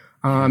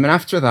 And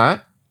after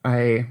that,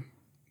 I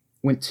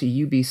went to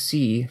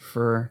UBC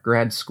for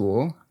grad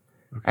school.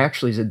 I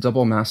actually did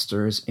double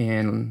masters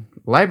in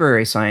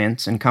library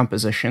science and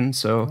composition,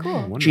 so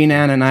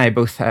Jinan and I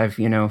both have,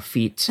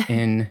 feet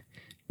in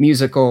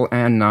musical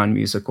and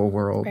non-musical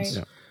worlds.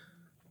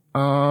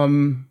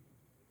 Right.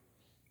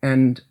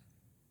 And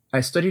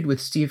I studied with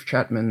Steve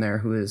Chapman there,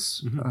 who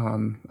is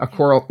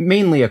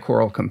mainly a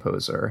choral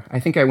composer. I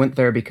think I went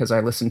there because I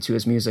listened to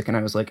his music and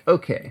I was like,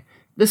 okay,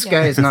 this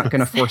guy is not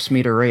going to force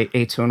me to write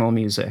atonal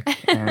music.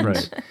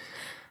 And,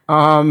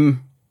 and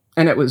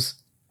that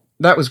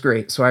was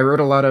great. So I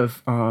wrote a lot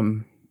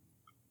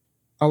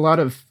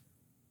of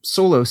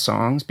solo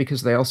songs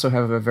because they also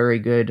have a very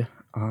good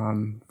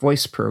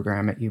voice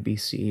program at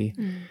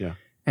UBC. Yeah.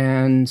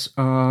 And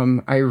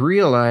I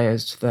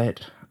realized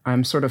that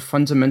I'm sort of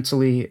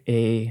fundamentally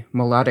a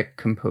melodic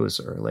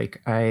composer.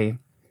 Like I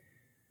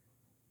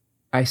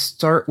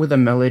start with a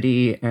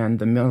melody, and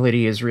the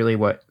melody is really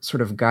what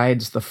sort of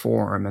guides the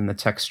form and the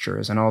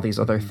textures and all these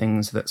other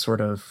things that sort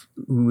of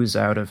ooze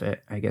out of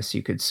it, I guess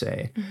you could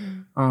say.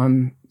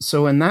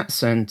 So in that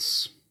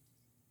sense,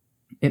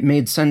 it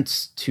made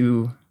sense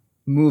to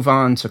move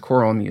on to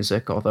choral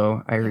music,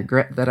 although I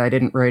regret that I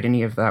didn't write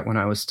any of that when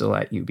I was still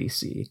at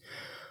UBC.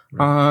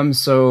 Right.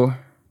 So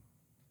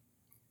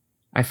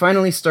I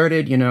finally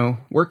started,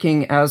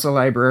 working as a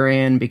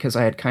librarian because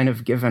I had kind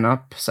of given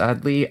up,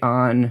 sadly,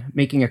 on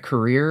making a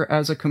career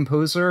as a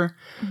composer.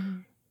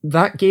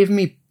 That gave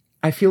me,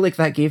 I feel like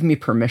that gave me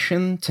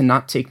permission to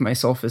not take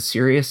myself as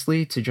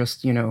seriously, to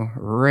just,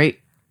 write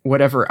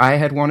whatever I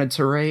had wanted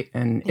to write.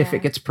 And if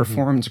it gets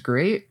performed,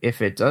 great.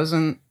 If it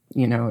doesn't,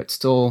 it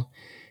still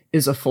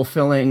is a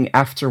fulfilling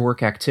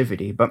after-work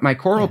activity. But my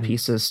choral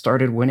pieces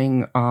started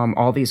winning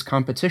all these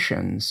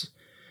competitions.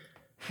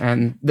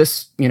 And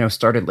this,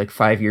 started like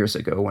 5 years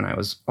ago when I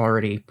was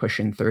already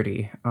pushing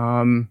 30.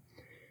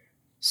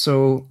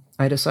 So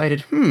I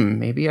decided,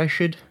 maybe I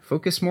should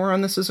focus more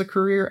on this as a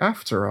career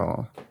after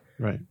all.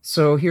 Right.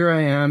 So here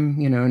I am,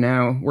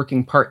 now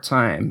working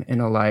part-time in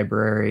a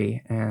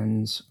library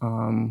and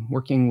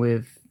working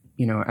with,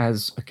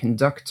 as a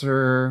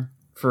conductor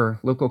for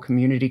local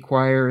community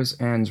choirs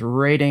and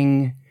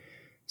writing,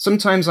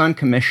 sometimes on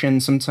commission,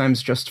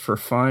 sometimes just for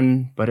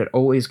fun, but it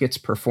always gets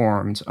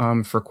performed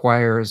for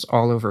choirs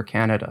all over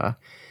Canada.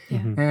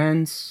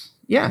 And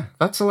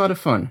that's a lot of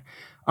fun.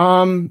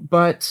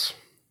 But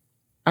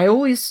I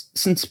always,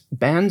 since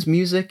band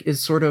music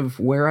is sort of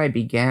where I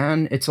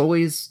began, it's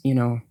always,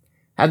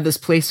 had this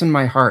place in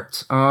my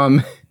heart.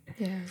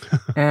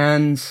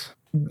 And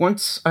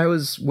once I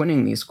was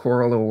winning these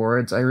choral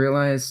awards, I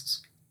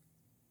realized,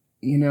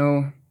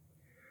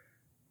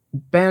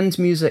 band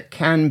music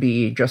can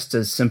be just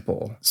as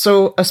simple.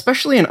 So,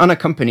 especially in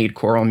unaccompanied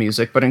choral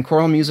music, but in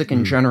choral music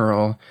in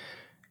general,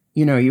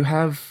 you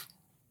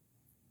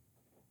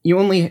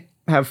only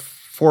have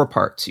 4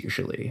 parts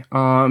usually.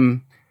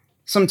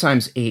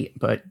 Sometimes 8,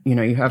 but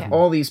you have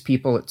all these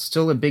people. It's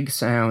still a big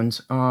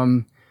sound.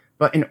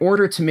 But in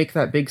order to make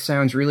that big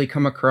sound really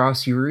come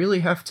across, you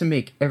really have to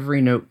make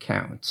every note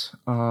count.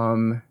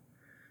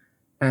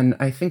 And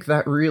I think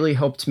that really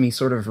helped me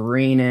sort of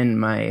rein in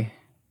my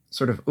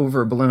sort of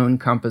overblown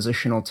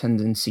compositional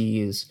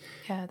tendencies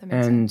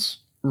and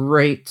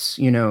write,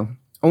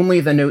 only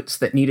the notes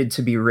that needed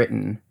to be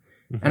written.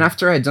 And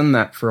after I'd done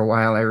that for a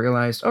while, I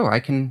realized, I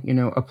can,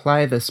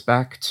 apply this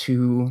back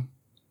to,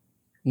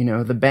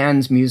 the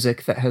band's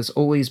music that has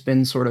always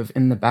been sort of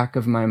in the back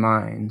of my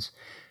mind.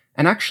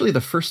 And actually,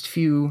 the first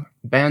few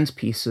band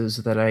pieces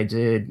that I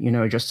did,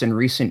 just in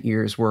recent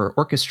years, were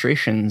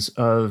orchestrations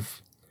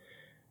of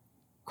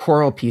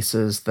choral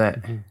pieces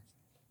that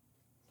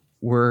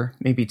were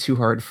maybe too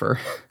hard for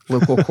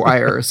local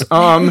choirs.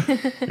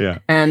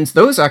 And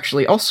those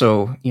actually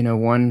also,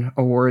 won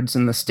awards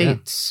in the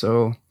States.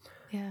 So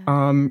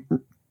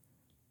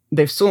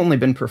they've still only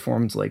been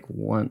performed like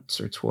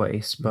once or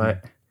twice,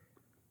 but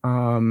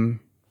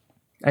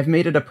I've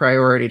made it a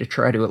priority to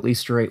try to at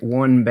least write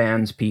one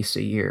band piece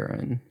a year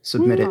and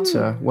submit it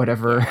to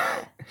whatever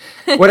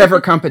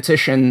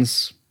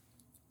competitions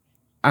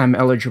I'm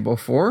eligible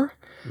for.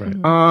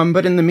 Right.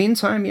 But in the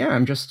meantime,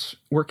 I'm just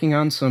working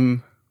on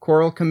some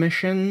choral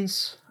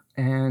commissions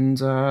and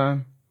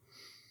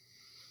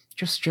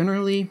just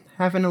generally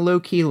having a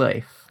low-key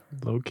life.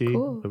 Low-key.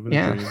 Cool. Living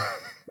a dream.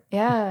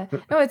 Yeah.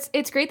 No,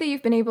 it's great that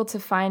you've been able to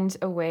find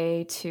a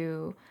way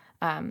to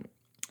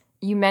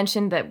you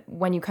mentioned that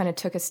when you kind of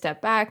took a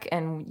step back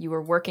and you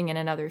were working in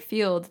another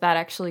field, that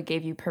actually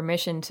gave you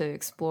permission to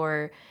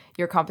explore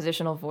your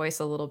compositional voice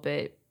a little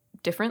bit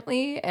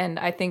differently. And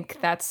I think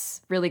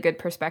that's really good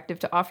perspective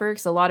to offer,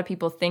 because a lot of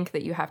people think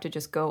that you have to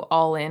just go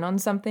all in on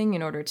something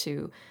in order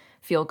to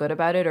feel good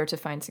about it or to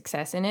find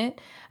success in it.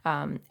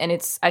 And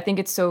I think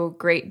it's so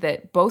great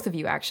that both of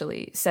you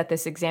actually set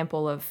this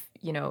example of,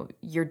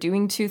 you're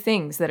doing 2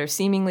 things that are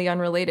seemingly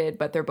unrelated,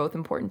 but they're both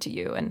important to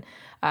you. And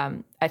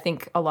I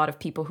think a lot of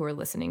people who are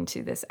listening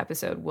to this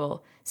episode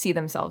will see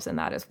themselves in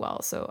that as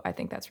well. So I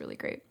think that's really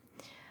great.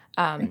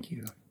 Thank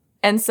you.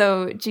 And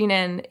so,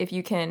 Jinan, if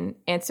you can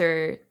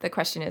answer the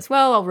question as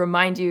well, I'll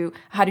remind you,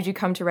 how did you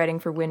come to writing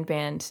for Wind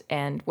Band,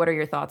 and what are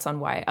your thoughts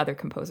on why other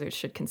composers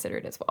should consider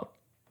it as well?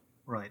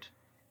 Right.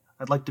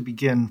 I'd like to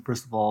begin,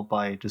 first of all,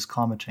 by just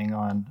commenting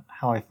on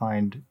how I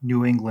find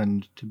New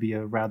England to be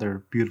a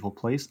rather beautiful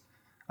place.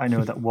 I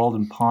know that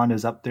Walden Pond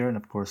is up there, and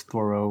of course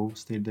Thoreau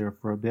stayed there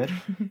for a bit.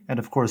 And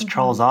of course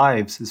Charles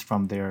Ives is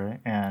from there,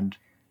 and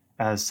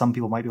as some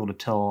people might be able to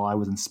tell, I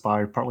was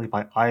inspired partly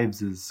by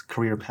Ives's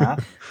career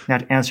path. Now,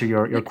 to answer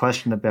your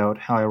question about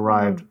how I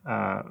arrived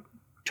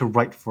to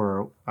write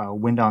for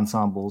wind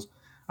ensembles,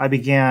 I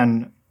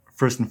began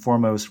first and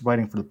foremost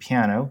writing for the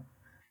piano.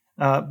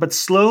 But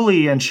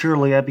slowly and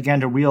surely, I began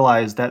to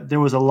realize that there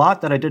was a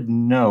lot that I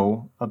didn't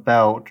know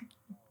about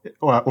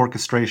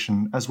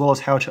orchestration, as well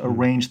as how to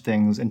arrange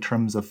things in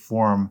terms of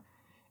form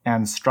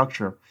and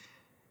structure.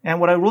 And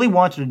what I really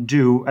wanted to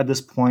do at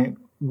this point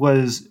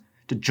was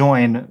to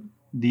join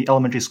the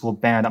elementary school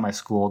band at my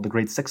school, the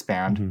grade 6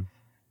 band,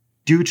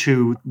 due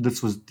to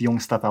this was the only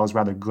stuff I was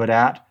rather good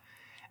at.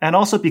 And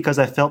also because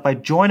I felt by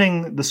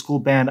joining the school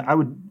band, I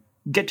would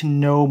get to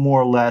know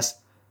more or less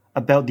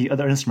about the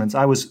other instruments.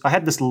 I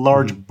had this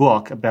large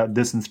book about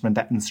this instrument,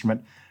 that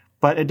instrument,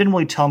 but it didn't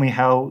really tell me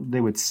how they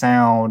would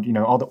sound,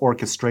 all the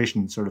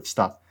orchestration sort of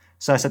stuff.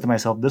 So I said to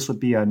myself, this would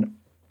be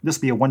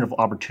a wonderful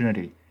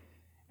opportunity.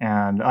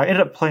 And I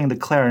ended up playing the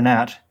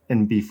clarinet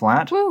in B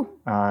flat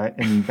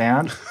in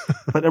band.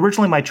 But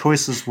originally my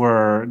choices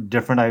were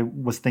different. I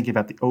was thinking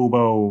about the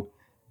oboe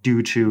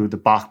due to the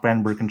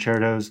Bach-Brandenburg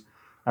concertos.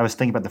 I was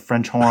thinking about the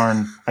French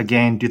horn,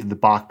 again, due to the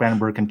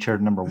Bach-Brandenburg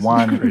Concerto No.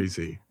 1.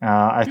 Crazy.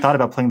 I thought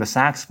about playing the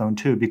saxophone,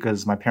 too,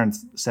 because my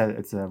parents said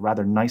it's a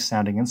rather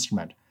nice-sounding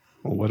instrument.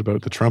 Well, what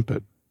about the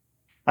trumpet?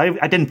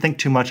 I didn't think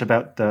too much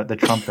about the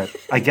trumpet.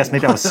 I guess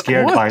maybe I was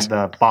scared by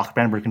the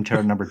Bach-Brandenburg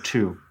Concerto No.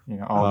 2,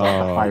 all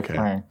the high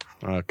playing.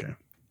 Okay.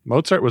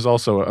 Mozart was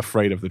also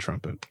afraid of the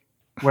trumpet.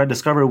 What I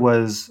discovered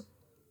was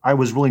I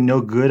was really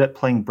no good at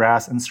playing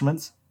brass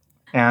instruments.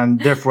 And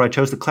therefore, I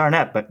chose the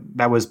clarinet, but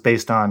that was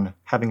based on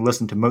having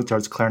listened to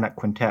Mozart's clarinet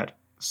quintet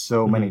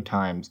so many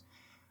times.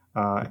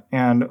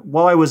 And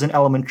while I was in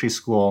elementary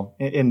school,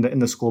 in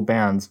the school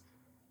bands,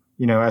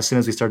 as soon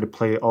as we started to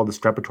play all this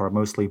repertoire,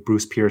 mostly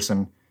Bruce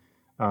Pearson,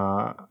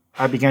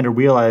 I began to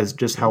realize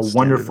just how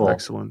wonderful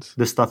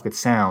this stuff could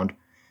sound.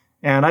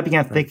 And I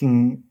began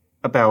thinking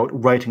about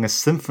writing a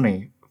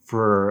symphony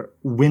for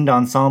wind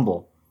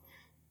ensemble.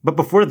 But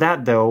before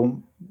that,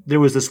 though, there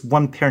was this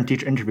one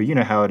parent-teacher interview. You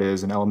know how it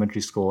is in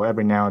elementary school.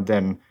 Every now and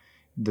then,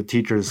 the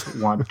teachers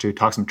want to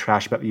talk some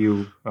trash about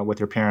you with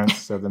your parents.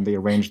 So then they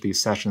arrange these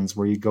sessions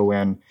where you go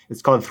in.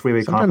 It's called a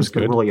three-way conference,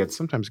 but really it's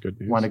sometimes good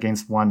news. One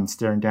against one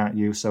staring down at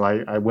you. So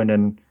I went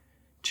in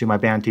to my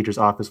band teacher's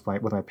office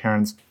with my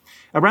parents.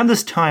 Around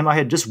this time, I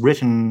had just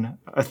written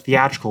a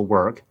theatrical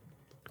work.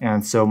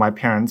 And so my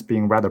parents,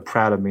 being rather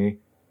proud of me,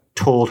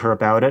 told her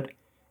about it.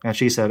 And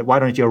she said, why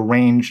don't you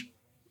arrange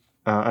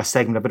a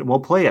segment of it, we'll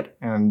play it.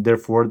 And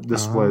therefore,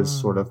 this was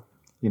sort of,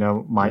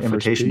 my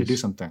invitation to do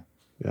something.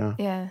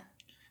 Yeah.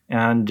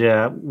 And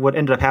what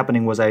ended up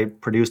happening was I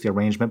produced the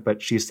arrangement,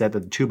 but she said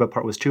that the tuba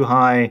part was too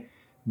high.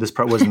 This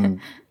part wasn't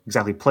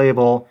exactly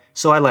playable.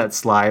 So I let it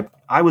slide.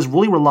 I was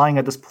really relying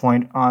at this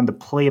point on the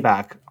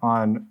playback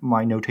on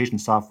my notation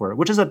software,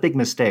 which is a big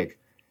mistake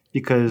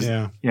because,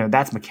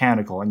 that's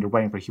mechanical and you're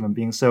writing for human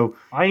beings. So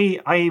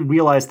I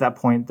realized at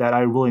that point that I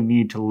really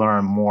need to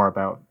learn more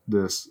about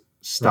this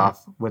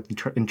stuff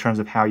in terms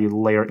of how you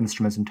layer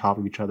instruments on top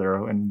of each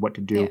other and what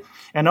to do.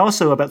 And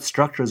also about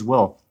structure as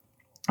well.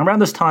 Around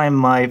this time,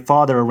 my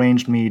father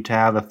arranged me to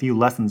have a few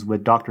lessons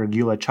with Dr.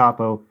 Gyula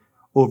Chapo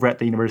over at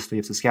the University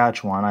of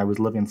Saskatchewan. I was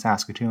living in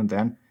Saskatoon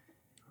then.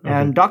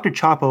 And Dr.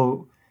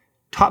 Chapo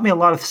taught me a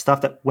lot of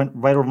stuff that went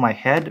right over my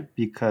head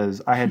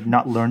because I had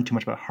not learned too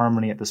much about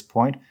harmony at this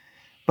point.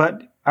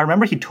 But I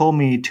remember he told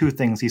me two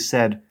things. He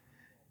said,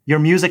 your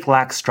music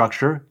lacks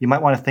structure. You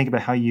might want to think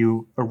about how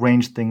you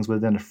arrange things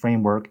within a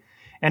framework.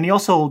 And he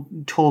also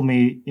told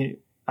me,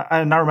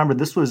 and I remember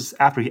this was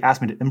after he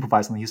asked me to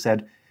improvise something. He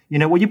said,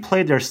 what you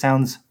played there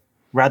sounds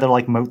rather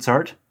like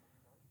Mozart,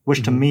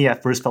 which to me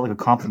at first felt like a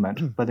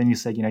compliment. But then you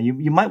said,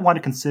 you might want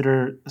to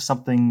consider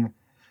something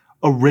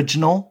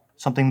original,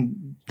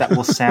 something that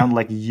will sound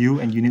like you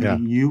and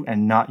uniquely you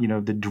and not,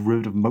 the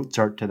derivative of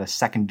Mozart to the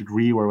second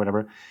degree or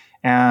whatever.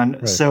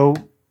 And so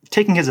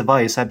taking his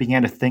advice, I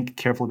began to think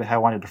carefully about how I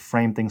wanted to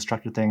frame things,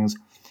 structure things.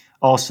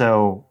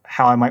 Also,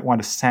 how I might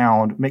want to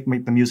sound, make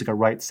the music I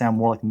write sound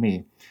more like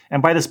me.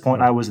 And by this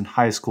point, I was in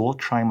high school,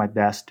 trying my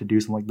best to do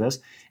something like this.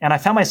 And I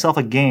found myself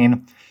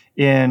again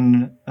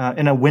in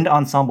a wind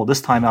ensemble.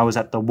 This time, I was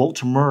at the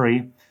Walter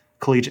Murray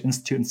Collegiate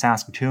Institute in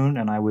Saskatoon,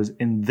 and I was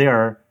in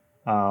their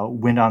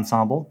wind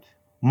ensemble,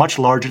 much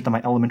larger than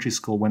my elementary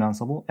school wind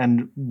ensemble.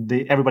 And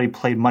everybody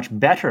played much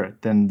better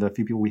than the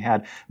few people we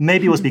had.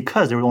 Maybe it was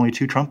because there were only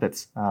 2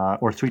 trumpets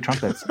or 3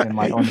 trumpets in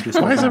my elementary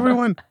school. Why is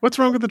everyone? What's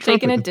wrong with the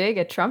trumpet? Taking a dig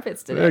at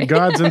trumpets today.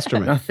 God's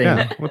instrument. Nothing.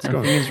 Yeah, what's going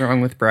on? Nothing is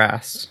wrong with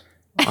brass.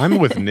 I'm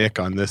with Nick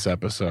on this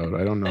episode.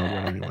 I don't know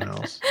about anyone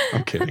else.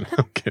 I'm kidding.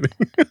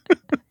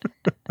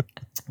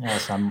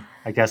 Yes,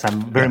 I guess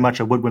I'm very much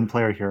a woodwind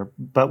player here.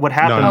 But what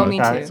happened? Oh, me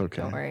too. It's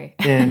okay. Don't worry.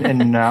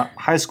 in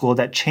high school,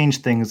 that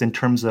changed things in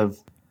terms of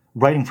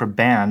writing for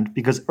band,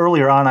 because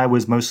earlier on I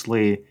was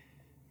mostly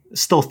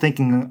still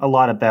thinking a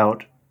lot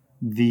about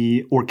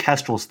the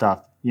orchestral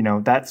stuff.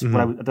 That's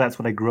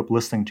what I grew up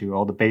listening to,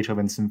 all the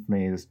Beethoven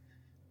symphonies,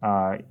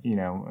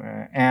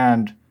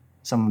 and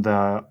some of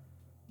the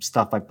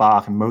stuff like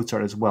Bach and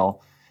Mozart as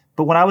well.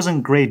 But when I was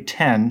in grade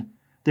 10,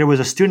 there was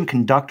a student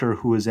conductor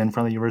who was in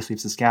from the University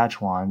of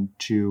Saskatchewan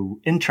to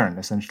intern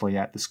essentially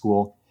at the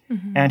school.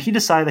 And he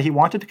decided that he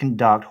wanted to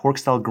conduct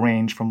Horkstelle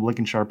Grange from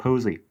Lincolnshire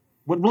Posey.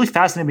 What really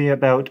fascinated me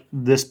about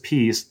this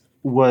piece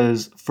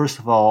was, first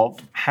of all,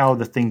 how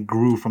the thing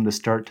grew from the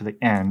start to the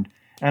end,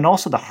 and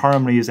also the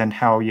harmonies and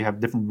how you have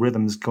different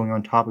rhythms going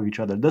on top of each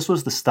other. This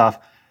was the stuff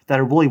that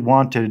I really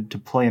wanted to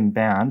play in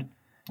band.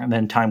 And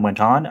then time went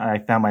on, and I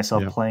found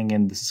myself playing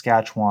in the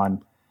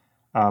Saskatchewan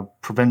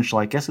provincial,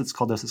 I guess it's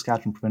called the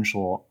Saskatchewan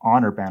Provincial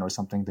Honor Band or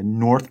something, the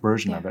North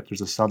version of it.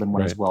 There's a Southern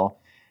one as well.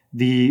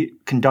 The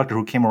conductor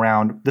who came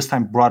around this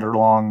time brought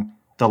along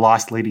The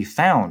Lost Lady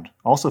Found,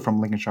 also from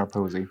Lincolnshire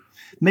Posey.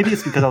 Maybe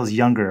it's because I was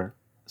younger,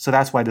 so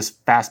that's why this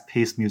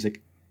fast-paced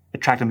music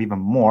attracted me even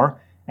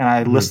more. And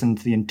I listened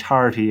to the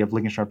entirety of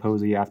Lincolnshire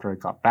Posey after I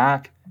got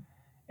back.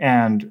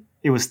 And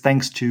it was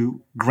thanks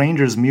to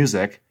Granger's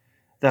music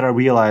that I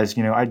realized,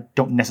 I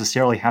don't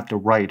necessarily have to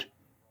write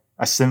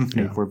a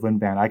symphony for a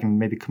wind band. I can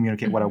maybe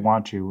communicate what I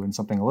want to in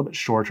something a little bit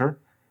shorter,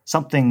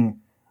 something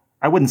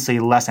I wouldn't say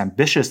less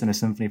ambitious than a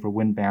symphony for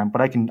wind band,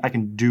 but I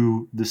can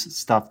do this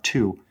stuff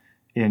too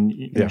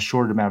in a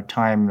shorter amount of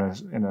time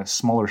in a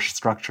smaller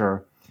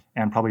structure,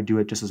 and probably do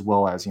it just as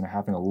well as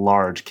having a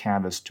large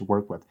canvas to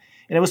work with.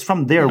 And it was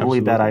from there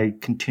really that I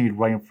continued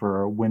writing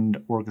for a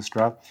wind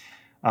orchestra.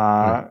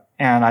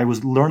 And I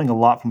was learning a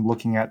lot from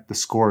looking at the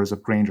scores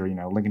of Granger,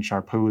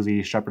 Lincolnshire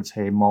Posey, Shepherd's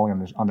Hay, Molly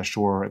on the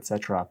Shore,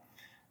 etc.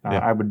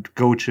 I would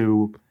go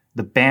to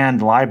the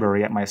band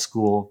library at my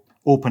school,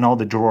 open all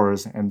the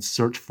drawers, and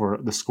search for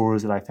the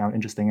scores that I found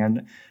interesting.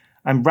 And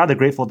I'm rather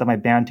grateful that my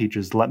band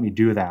teachers let me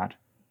do that,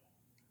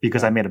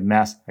 because I made a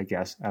mess, I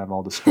guess, out of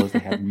all the scores they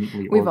had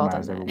neatly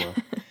organized everywhere.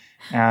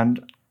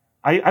 And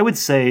I would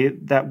say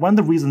that one of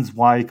the reasons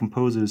why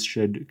composers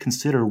should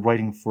consider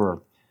writing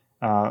for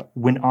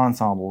wind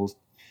ensembles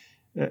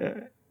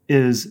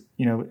is,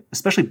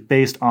 especially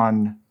based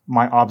on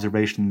my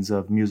observations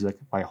of music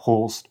by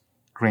Holst,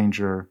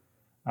 Granger,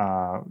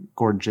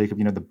 Gordon Jacob,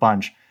 the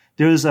bunch.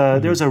 There's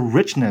a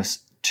richness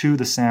to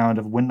the sound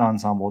of wind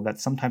ensemble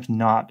that's sometimes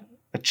not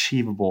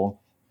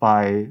achievable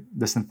by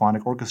the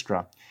symphonic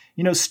orchestra.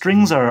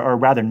 Strings are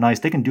rather nice.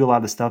 They can do a lot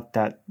of the stuff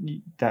that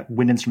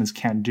wind instruments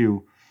can't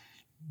do.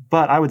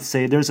 But I would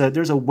say there's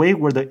a way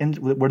where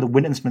the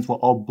wind instruments will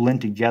all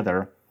blend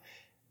together.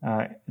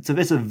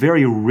 It's a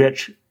very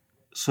rich,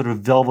 sort of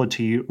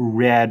velvety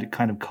red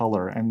kind of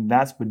color, and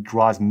that's what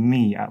draws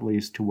me, at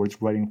least,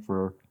 towards writing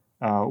for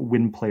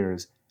wind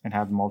players and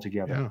have them all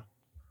together. Yeah.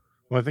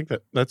 Well, I think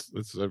that's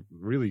a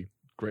really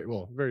great,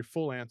 very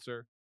full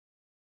answer.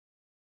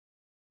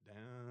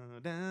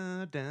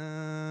 Down,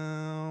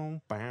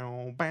 down,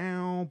 bow,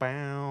 bow,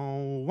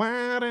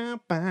 bow,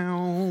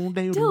 bow,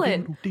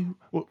 Dylan,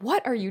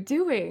 what are you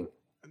doing?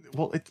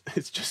 Well,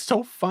 it's just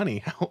so funny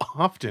how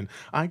often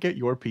I get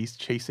your piece,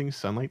 Chasing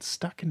Sunlight,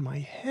 stuck in my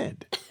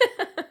head.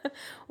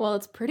 Well,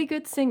 it's pretty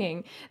good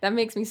singing. That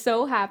makes me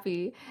so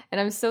happy.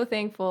 And I'm so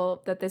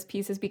thankful that this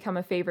piece has become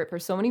a favorite for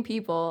so many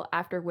people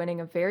after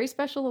winning a very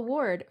special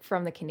award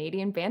from the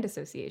Canadian Band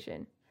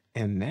Association.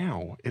 And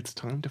now it's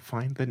time to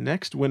find the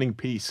next winning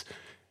piece.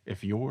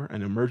 If you're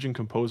an emerging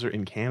composer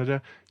in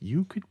Canada,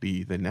 you could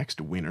be the next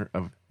winner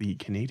of the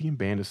Canadian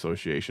Band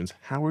Association's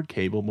Howard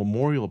Cable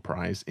Memorial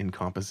Prize in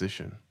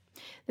Composition.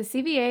 The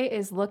CBA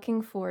is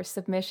looking for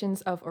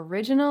submissions of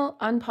original,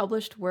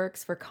 unpublished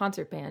works for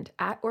concert band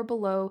at or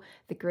below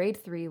the grade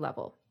 3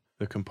 level.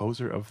 The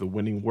composer of the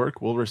winning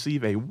work will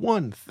receive a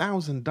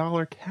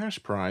 $1,000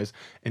 cash prize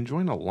and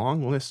join a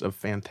long list of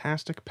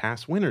fantastic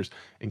past winners,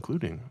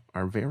 including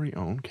our very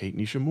own Kate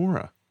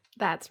Nishimura.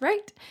 That's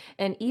right.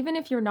 And even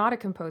if you're not a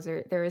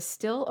composer, there is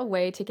still a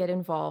way to get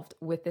involved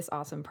with this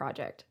awesome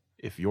project.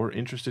 If you're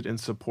interested in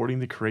supporting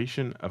the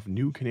creation of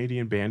new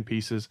Canadian band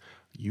pieces,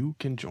 you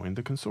can join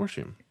the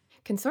consortium.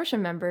 Consortium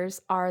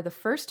members are the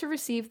first to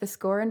receive the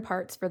score and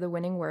parts for the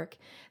winning work.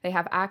 They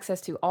have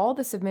access to all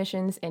the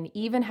submissions and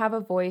even have a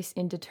voice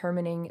in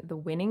determining the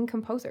winning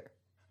composer.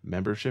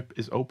 Membership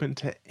is open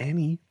to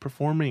any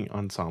performing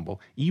ensemble,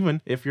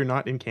 even if you're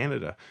not in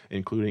Canada,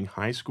 including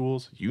high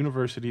schools,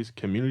 universities,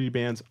 community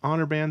bands,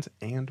 honor bands,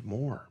 and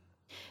more.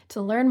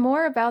 To learn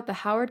more about the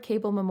Howard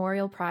Cable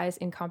Memorial Prize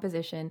in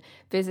Composition,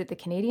 visit the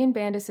Canadian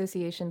Band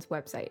Association's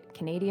website,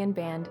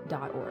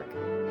 canadianband.org.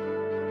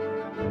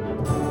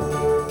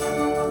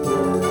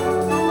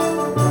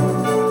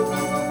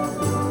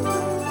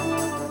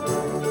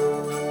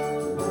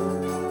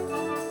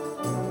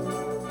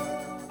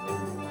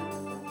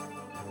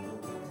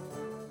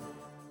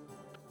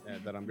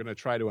 That I'm going to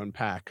try to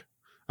unpack.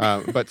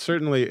 But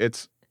certainly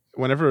it's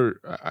whenever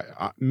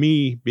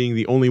me being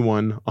the only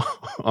one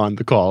on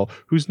the call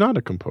who's not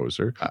a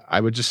composer, I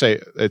would just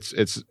say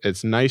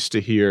it's nice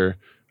to hear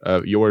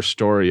your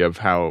story of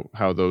how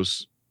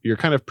those your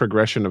kind of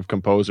progression of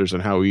composers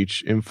and how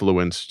each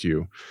influenced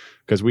you,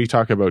 because we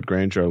talk about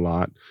Granger a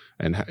lot,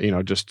 and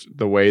just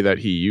the way that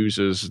he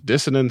uses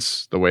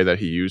dissonance, the way that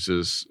he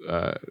uses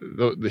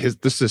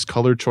his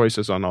color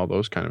choices on all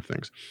those kind of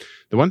things.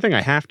 The one thing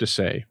I have to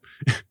say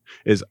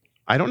is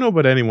I don't know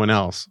about anyone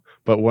else,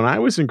 but when I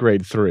was in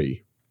grade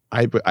 3,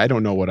 I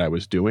don't know what I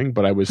was doing,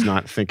 but I was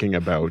not thinking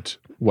about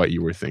what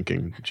you were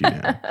thinking,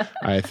 Jeanne.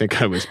 I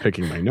think I was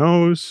picking my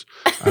nose.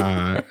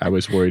 I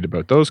was worried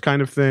about those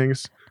kind of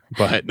things.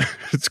 but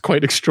it's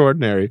quite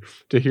extraordinary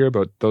to hear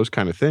about those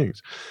kind of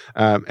things.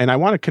 And I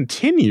want to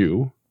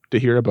continue to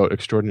hear about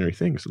extraordinary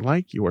things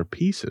like your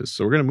pieces.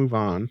 So we're going to move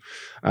on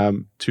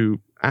to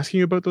asking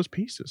you about those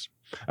pieces.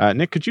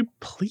 Nick, could you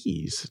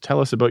please tell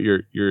us about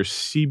your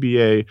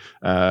CBA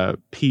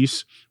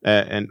piece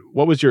and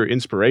what was your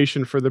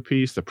inspiration for the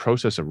piece, the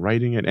process of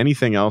writing it,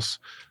 anything else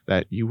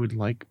that you would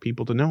like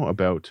people to know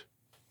about?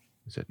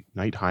 Is it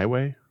Night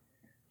Highway?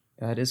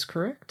 That is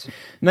correct.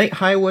 Night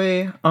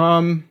Highway,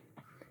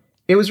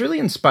 it was really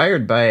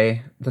inspired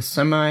by the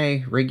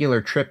semi-regular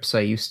trips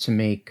I used to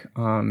make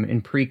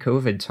in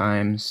pre-COVID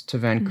times to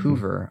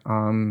Vancouver,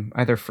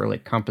 either for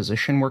like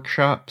composition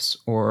workshops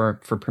or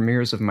for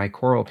premieres of my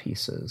choral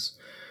pieces.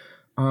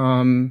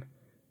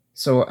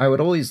 So I would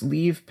always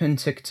leave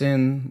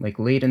Penticton like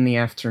late in the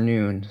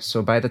afternoon.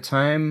 So by the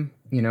time,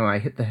 I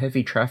hit the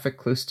heavy traffic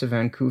close to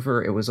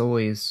Vancouver, it was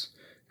always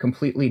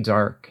completely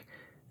dark.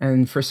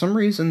 And for some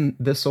reason,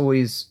 there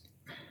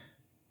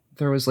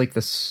was like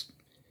this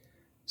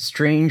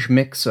strange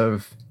mix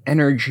of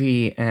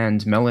energy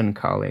and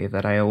melancholy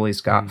that I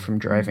always got from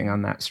driving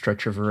on that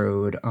stretch of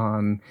road.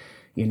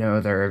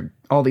 There are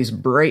all these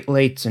bright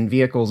lights and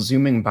vehicles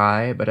zooming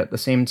by, but at the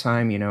same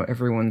time,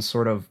 everyone's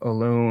sort of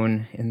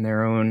alone in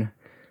their own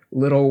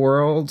little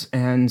world.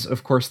 And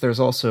of course, there's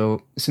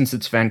also, since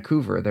it's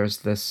Vancouver, there's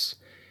this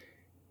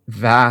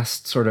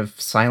vast sort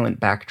of silent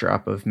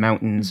backdrop of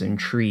mountains and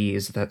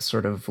trees that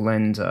sort of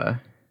lend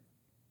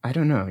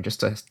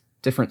just a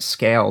different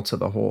scale to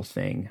the whole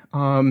thing.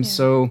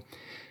 So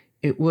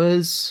it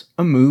was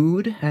a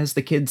mood, as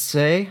the kids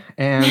say,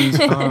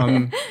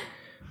 and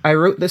I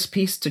wrote this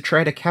piece to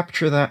try to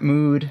capture that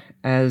mood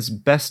as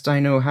best I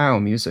know how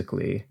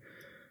musically.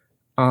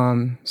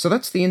 So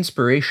that's the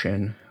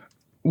inspiration.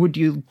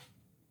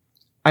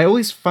 I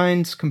always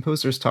find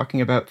composers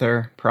talking about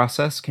their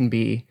process can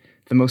be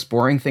the most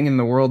boring thing in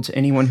the world to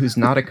anyone who's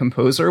not a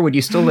composer. Would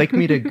you still like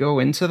me to go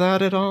into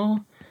that at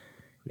all?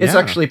 It's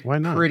actually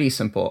pretty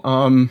simple.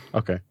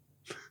 Okay.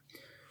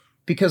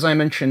 Because I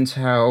mentioned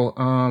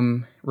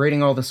how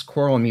writing all this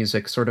choral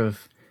music sort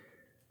of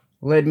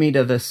led me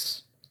to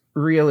this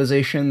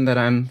realization that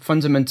I'm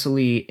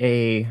fundamentally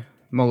a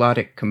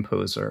melodic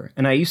composer.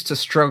 And I used to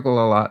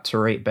struggle a lot to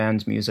write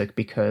band music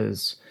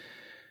because,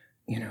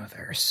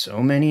 there are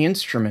so many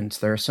instruments.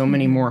 There are so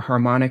many more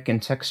harmonic and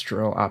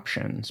textural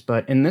options.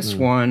 But in this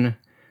one,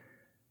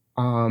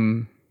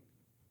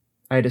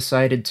 I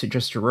decided to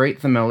just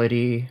write the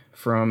melody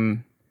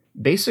from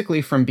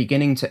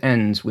beginning to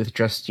end with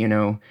just,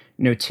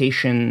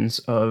 notations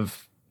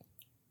of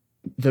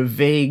the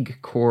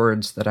vague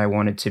chords that I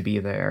wanted to be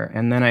there.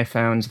 And then I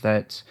found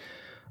that,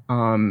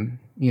 I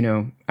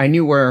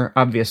knew where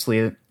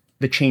obviously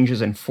the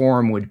changes in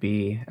form would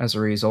be as a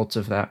result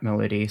of that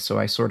melody. So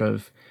I sort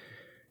of,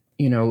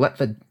 let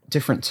the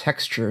different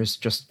textures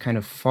just kind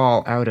of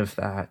fall out of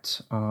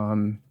that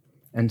and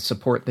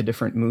support the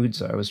different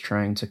moods I was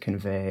trying to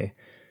convey.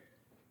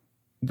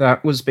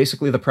 That was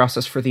basically the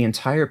process for the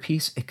entire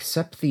piece,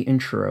 except the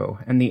intro.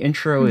 And the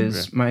intro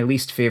is my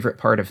least favorite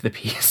part of the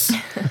piece.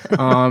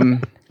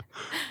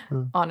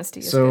 Honesty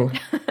is good.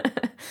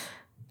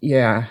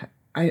 Yeah.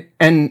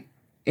 In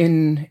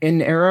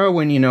era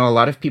when, a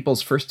lot of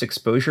people's first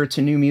exposure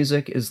to new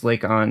music is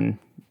like on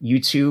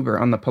YouTube or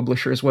on the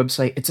publisher's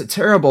website, it's a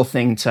terrible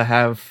thing to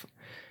have,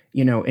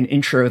 an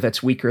intro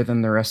that's weaker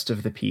than the rest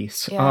of the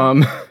piece.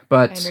 Yeah,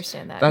 but I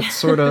understand that. That's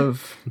sort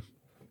of...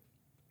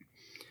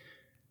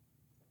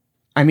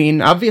 I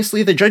mean,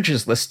 obviously the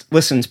judges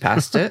listened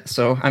past it,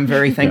 so I'm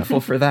very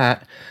thankful for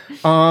that.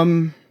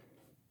 And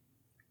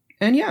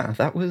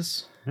that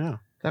was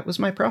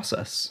my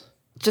process.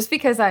 Just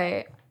because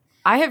I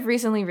have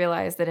recently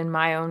realized that in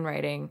my own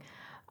writing,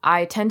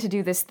 I tend to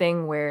do this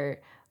thing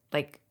where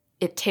like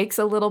it takes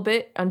a little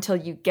bit until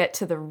you get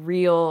to the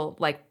real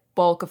like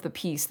bulk of the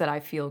piece that I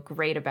feel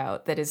great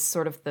about, that is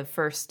sort of the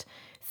first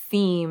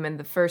theme and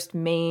the first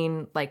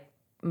main like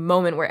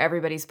moment where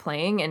everybody's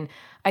playing. And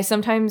I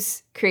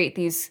sometimes create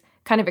these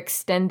kind of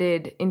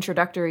extended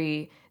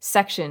introductory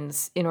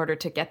sections in order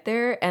to get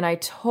there. And I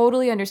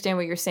totally understand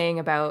what you're saying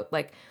about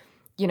like,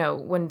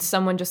 when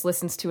someone just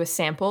listens to a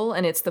sample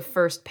and it's the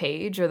first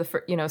page or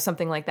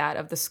something like that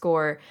of the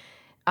score,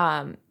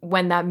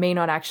 when that may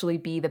not actually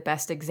be the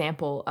best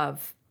example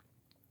of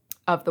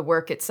the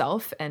work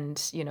itself and,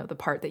 the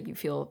part that you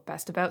feel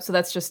best about. So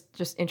that's just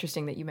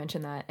interesting that you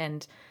mentioned that.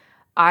 And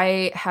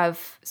I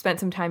have spent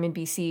some time in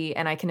BC,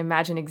 and I can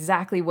imagine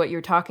exactly what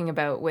you're talking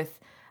about with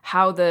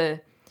how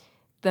the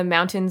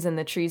mountains and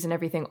the trees and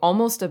everything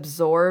almost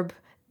absorb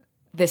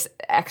this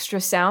extra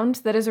sound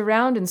that is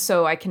around. And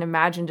so I can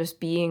imagine just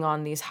being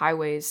on these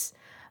highways,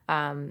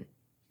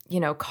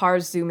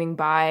 cars zooming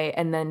by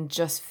and then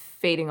just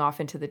fading off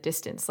into the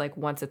distance. Like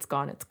once it's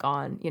gone,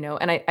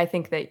 and I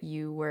think that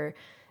you were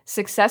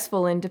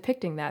successful in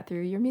depicting that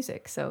through your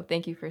music. So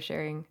thank you for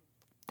sharing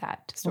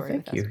that story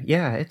with us. Thank you.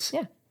 Yeah,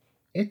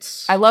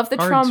 it's I love the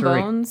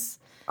trombones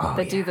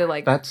do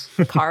the that's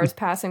cars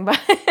passing by.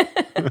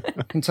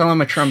 You can tell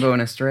I'm a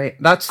trombonist, right?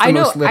 That's the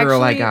most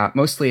literal actually, I got.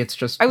 Mostly it's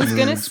just I was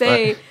going to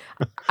say,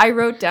 I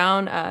wrote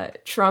down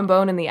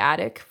trombone in the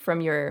attic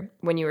from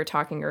when you were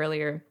talking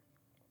earlier.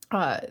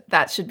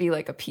 That should be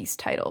like a piece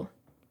title.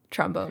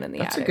 Trombone in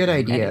the Attic. attic. That's a good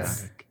idea.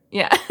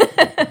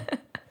 Yeah.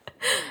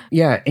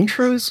 Yeah,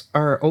 intros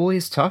are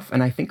always tough,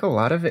 and I think a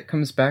lot of it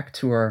comes back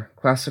to our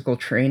classical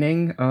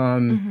training.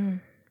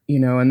 You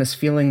know, and this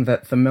feeling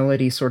that the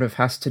melody sort of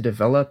has to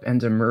develop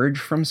and emerge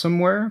from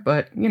somewhere.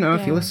 But, you know,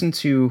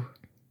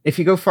 if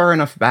you go far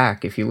enough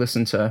back, if you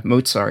listen to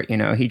Mozart, you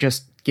know, he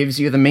just gives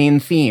you the main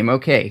theme.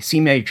 Okay, C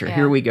major,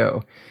 here we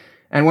go.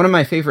 And one of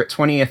my favorite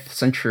 20th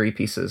century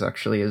pieces,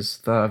 actually, is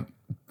the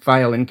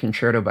Violin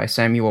Concerto by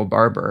Samuel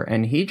Barber.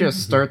 And he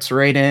just starts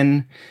right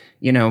in,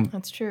 you know,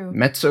 that's true.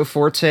 Mezzo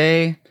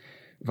forte,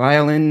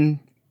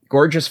 violin,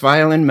 gorgeous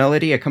violin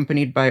melody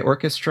accompanied by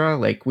orchestra.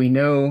 Like, we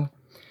know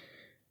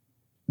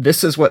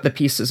this is what the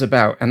piece is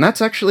about. And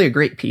that's actually a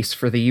great piece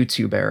for the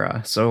YouTube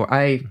era. So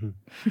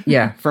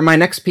for my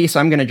next piece,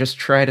 I'm going to just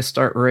try to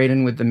start right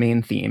in with the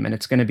main theme, and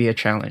it's going to be a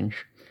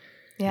challenge.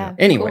 Yeah.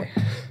 Anyway.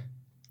 Cool.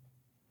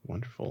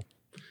 Wonderful.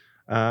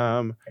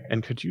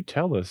 And could you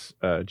tell us,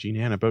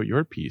 Jean-Anne, about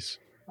your piece?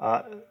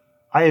 I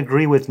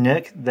agree with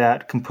Nick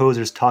that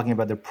composers talking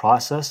about their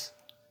process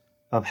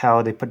of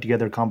how they put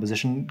together a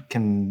composition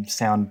can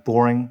sound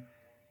boring.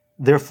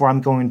 Therefore,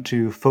 I'm going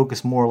to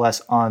focus more or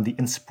less on the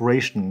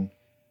inspiration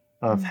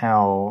of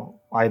how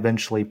I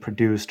eventually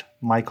produced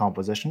my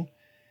composition.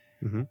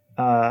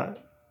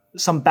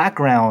 Some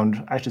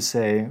background, I should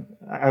say,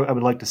 I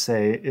would like to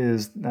say,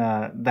 is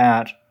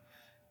that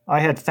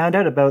I had found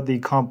out about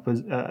the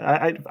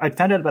I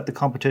found out about the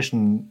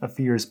competition a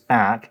few years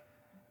back,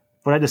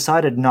 but I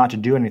decided not to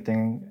do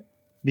anything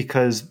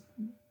because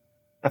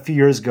a few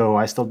years ago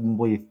I still didn't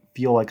really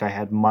feel like I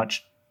had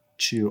much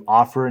to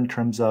offer in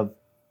terms of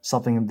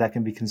something that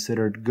can be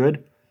considered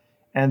good,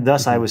 and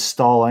thus I was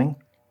stalling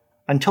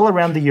until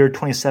around the year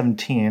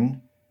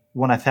 2017,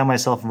 when I found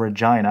myself in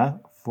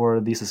Regina for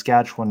the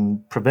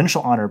Saskatchewan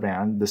Provincial Honor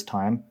Band this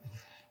time.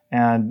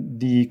 And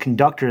the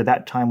conductor at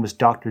that time was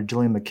Dr.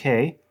 Gillian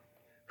McKay,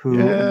 who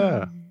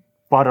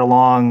brought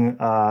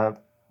along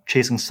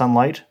Chasing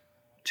Sunlight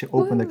to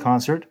open the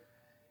concert.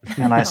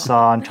 And I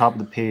saw on top of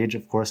the page,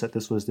 of course, that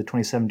this was the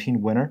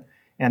 2017 winner.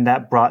 And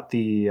that brought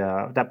the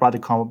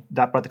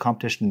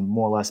competition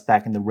more or less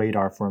back in the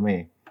radar for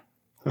me.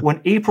 When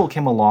April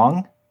came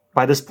along,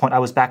 by this point, I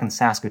was back in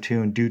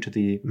Saskatoon due to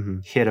the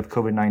hit of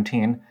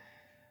COVID-19.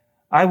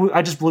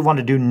 I just really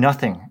wanted to do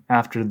nothing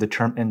after the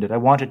term ended. I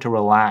wanted to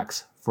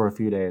relax for a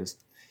few days.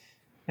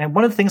 And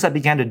one of the things I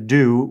began to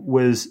do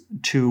was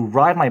to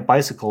ride my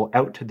bicycle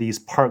out to these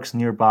parks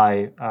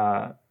nearby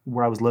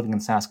where I was living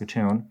in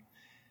Saskatoon.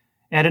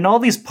 And in all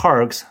these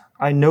parks,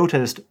 I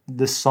noticed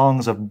the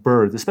songs of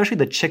birds, especially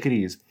the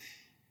chickadees.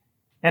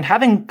 And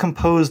having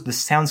composed the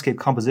soundscape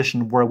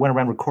composition where I went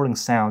around recording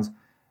sounds,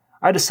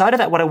 I decided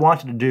that what I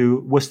wanted to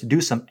do was to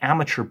do some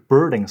amateur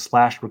birding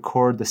 /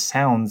 record the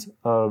sounds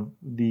of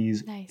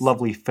these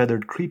lovely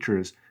feathered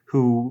creatures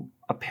who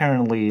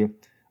apparently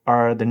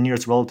are the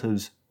nearest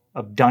relatives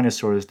of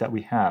dinosaurs that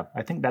we have.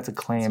 I think that's a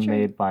claim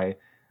made by,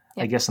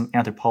 I guess, some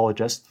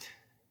anthropologists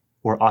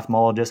or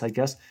ophthalmologists, I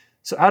guess.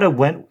 So out I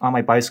went on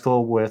my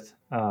bicycle with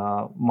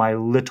my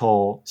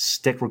little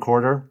stick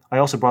recorder. I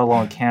also brought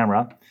along a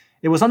camera.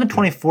 It was on the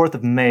 24th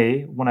of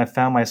May when I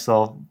found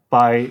myself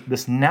by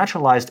this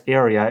naturalized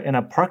area in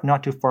a park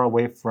not too far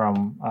away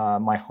from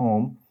my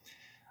home.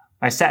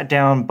 I sat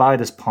down by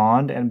this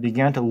pond and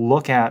began to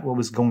look at what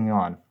was going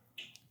on.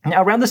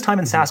 Now, around this time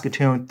in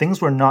Saskatoon, things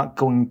were not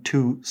going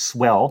too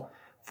swell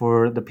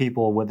for the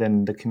people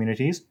within the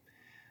communities.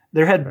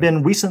 There had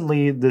been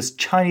recently this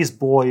Chinese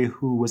boy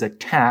who was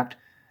attacked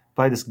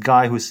by this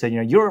guy who said,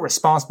 you're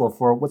responsible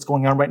for what's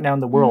going on right now in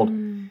the world.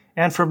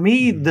 And for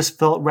me, this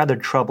felt rather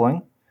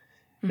troubling.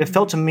 It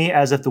felt to me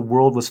as if the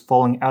world was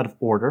falling out of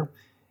order.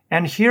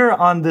 And here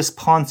on this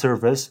pond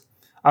surface,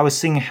 I was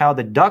seeing how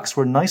the ducks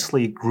were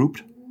nicely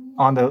grouped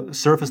on the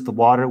surface of the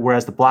water,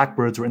 whereas the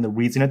blackbirds were in the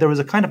reeds. There was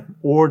a kind of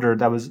order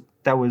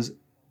that was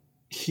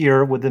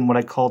here within what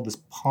I called this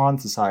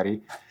pond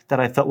society that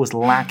I felt was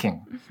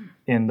lacking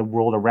in the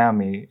world around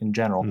me in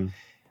general.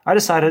 I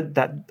decided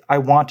that I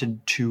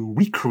wanted to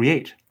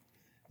recreate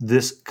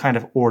this kind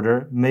of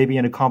order, maybe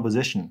in a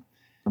composition.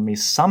 For me,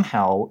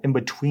 somehow, in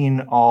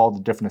between all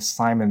the different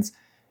assignments,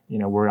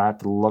 where I have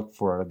to look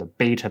for the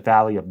beta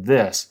value of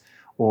this,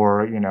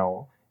 or,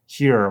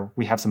 here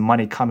we have some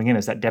money coming in,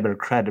 is that debit or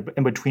credit? But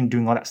in between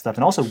doing all that stuff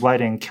and also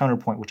writing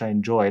counterpoint, which I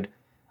enjoyed,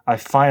 I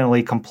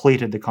finally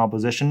completed the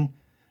composition.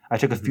 I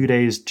took a few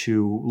days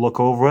to look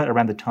over it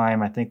around the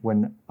time, I think,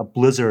 when a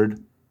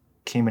blizzard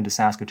came into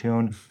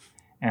Saskatoon.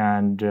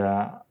 And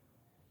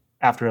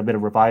after a bit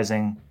of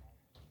revising,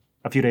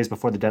 a few days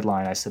before the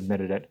deadline, I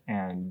submitted it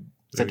and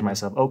said to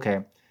myself, okay,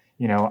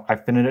 I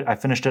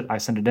finished it, I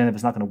sent it in. If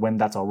it's not going to win,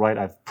 that's all right.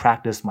 I've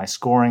practiced my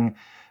scoring.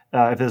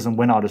 If it doesn't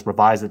win, I'll just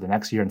revise it the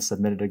next year and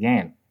submit it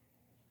again.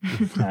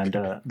 And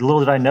little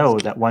did I know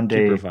that one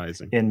day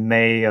in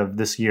May of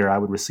this year, I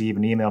would receive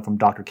an email from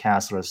Dr.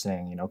 Kassler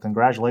saying,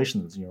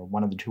 congratulations, you're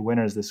one of the 2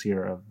 winners this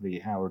year of the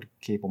Howard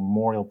Capel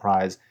Memorial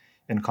Prize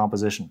in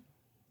Composition.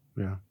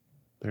 Yeah.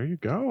 There you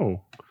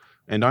go.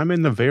 And I'm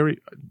in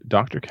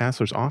Dr.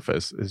 Kassler's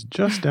office is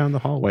just down the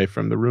hallway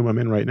from the room I'm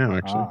in right now,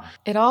 actually.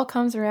 It all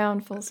comes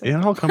around full circle.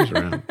 It all comes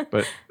around.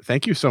 But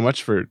thank you so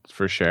much for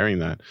sharing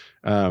that.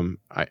 Thoughts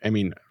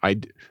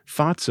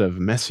of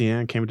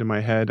Messiaen came to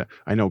my head.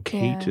 I know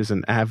Kate is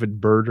an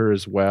avid birder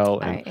as well.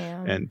 I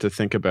am. And to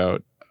think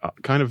about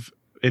kind of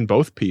in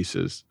both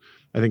pieces,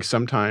 I think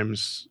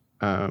sometimes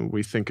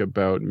we think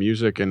about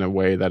music in a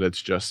way that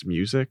it's just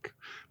music,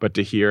 but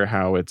to hear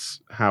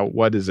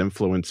what is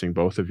influencing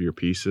both of your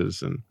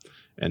pieces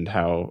and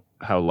how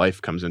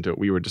life comes into it.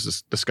 We were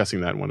just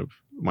discussing that in one of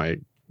my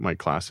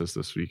classes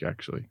this week,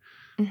 actually,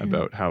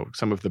 about how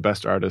some of the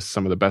best artists,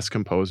 some of the best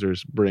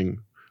composers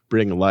bring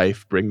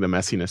life, bring the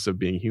messiness of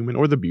being human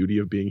or the beauty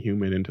of being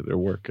human into their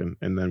work,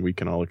 and then we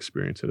can all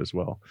experience it as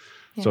well.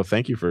 Yeah. So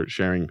thank you for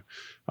sharing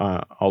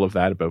all of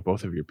that about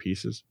both of your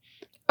pieces.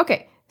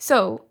 Okay,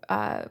 so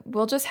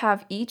we'll just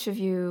have each of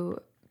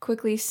you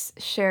quickly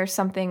share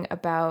something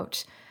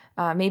about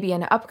maybe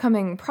an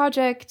upcoming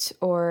project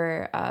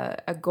or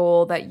a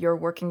goal that you're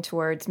working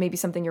towards, maybe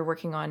something you're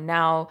working on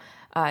now.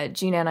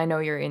 Gina, I know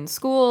you're in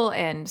school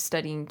and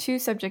studying 2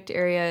 subject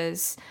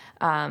areas.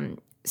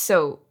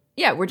 So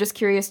yeah, we're just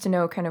curious to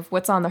know kind of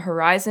what's on the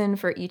horizon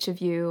for each of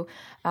you.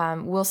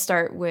 We'll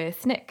start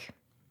with Nick.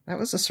 That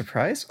was a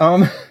surprise.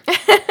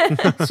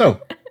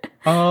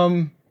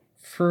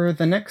 For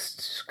the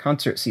next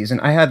concert season,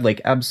 I had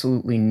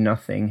absolutely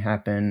nothing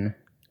happen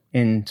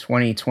in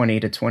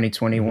 2020 to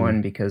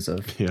 2021 because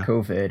of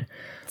COVID.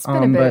 It's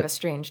been a bit of a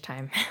strange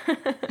time.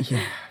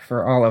 Yeah,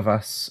 for all of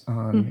us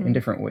in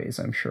different ways,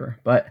 I'm sure.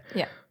 But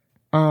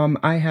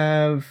I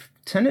have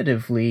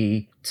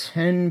tentatively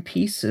 10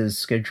 pieces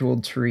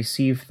scheduled to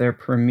receive their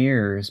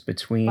premieres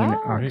between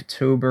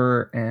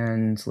October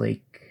and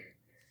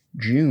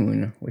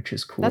June, which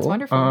is cool. That's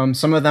wonderful.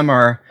 Some of them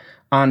are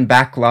on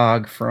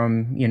backlog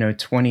from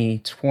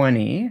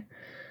 2020.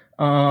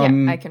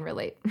 I can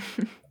relate.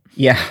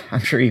 Yeah, I'm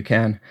sure you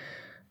can.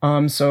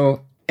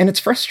 And it's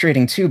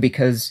frustrating too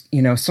because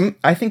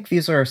I think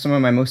these are some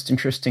of my most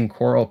interesting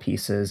choral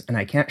pieces, and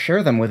I can't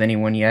share them with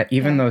anyone yet,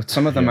 even though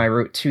some of them I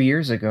wrote 2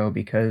 years ago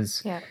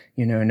because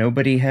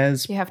nobody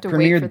has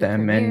premiered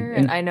them.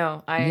 And I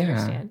know, I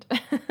understand.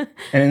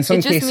 And in some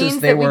cases, it just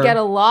means that we get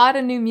a lot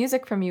of new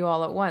music from you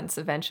all at once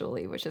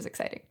eventually, which is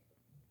exciting.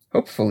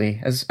 Hopefully,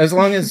 as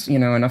long as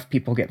enough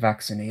people get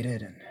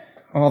vaccinated and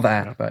all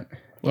that, but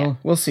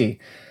we'll see.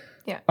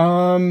 Yeah.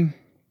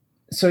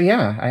 So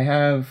I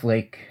have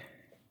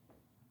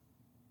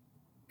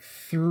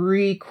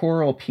 3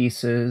 choral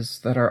pieces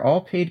that are all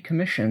paid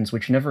commissions,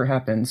 which never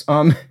happens.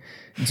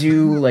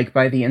 Due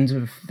by the end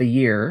of the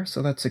year,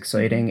 so that's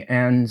exciting,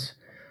 and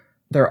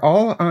they're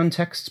all on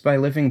texts by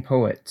living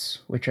poets,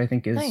 which I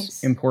think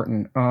is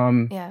important.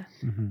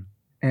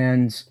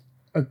 And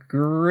a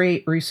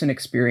great recent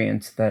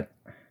experience that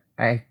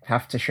I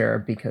have to share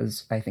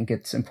because I think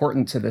it's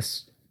important to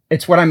this.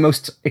 It's what I'm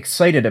most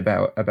excited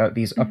about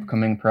these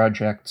upcoming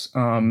projects.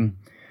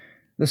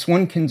 This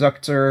one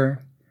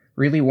conductor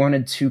really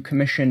wanted to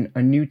commission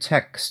a new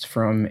text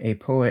from a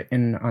poet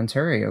in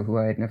Ontario who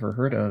I had never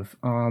heard of.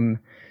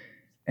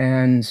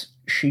 And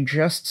she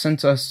just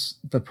sent us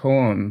the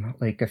poem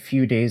a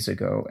few days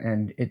ago,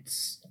 and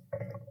it's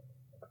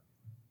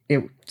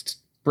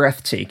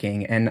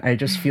breathtaking, and I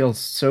just feel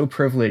so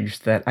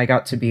privileged that I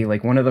got to be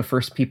one of the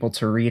first people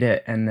to read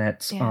it, and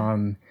that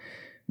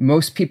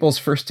most people's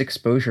first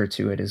exposure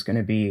to it is going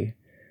to be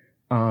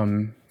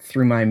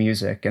through my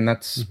music, and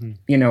that's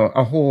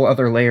a whole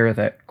other layer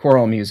that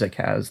choral music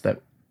has that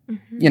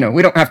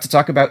we don't have to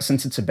talk about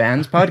since it's a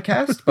band's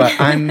podcast, but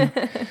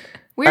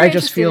I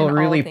just feel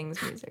really things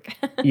music.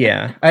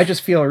 I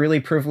just feel really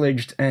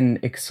privileged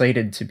and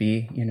excited to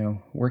be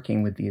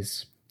working with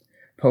these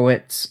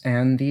poets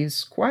and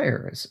these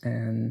choirs,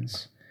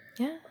 and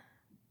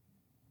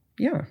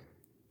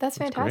that's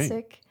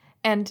fantastic. Great.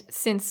 And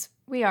since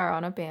we are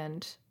on a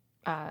band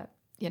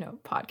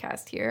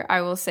podcast here, I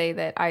will say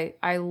that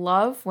I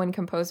love when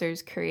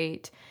composers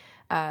create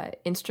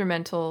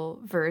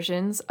instrumental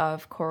versions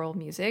of choral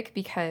music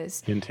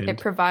because it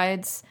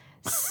provides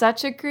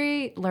such a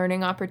great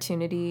learning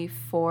opportunity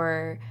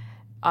for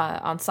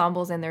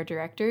ensembles and their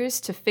directors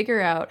to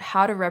figure out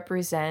how to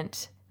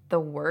represent the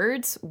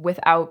words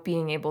without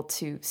being able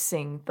to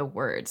sing the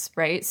words,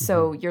 right?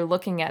 So you're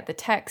looking at the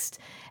text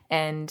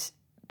and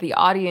the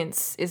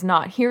audience is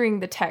not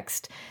hearing the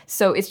text.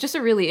 So it's just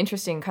a really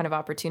interesting kind of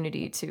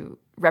opportunity to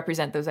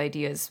represent those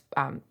ideas,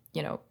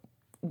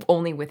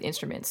 only with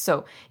instruments.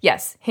 So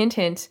yes, hint,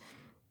 hint,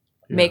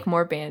 make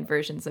more band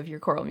versions of your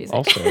choral music.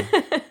 Also,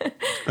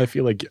 I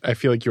feel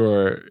like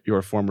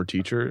your former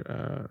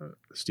teacher,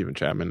 Stephen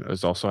Chapman,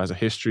 also has a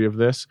history of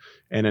this,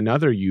 and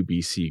another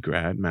UBC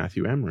grad,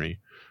 Matthew Emery,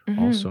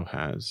 also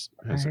has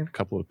a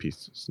couple of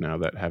pieces now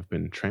that have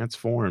been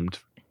transformed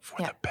for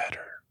the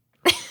better.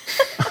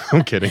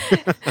 I'm kidding.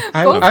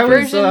 Both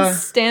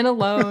versions stand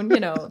alone.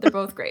 They're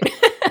both great.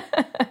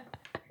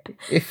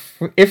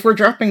 If we're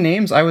dropping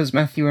names, I was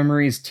Matthew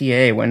Emery's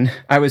TA when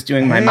I was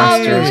doing my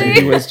master's and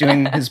he was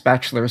doing his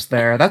bachelor's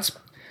there.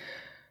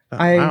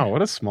 Wow,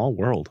 what a small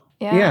world.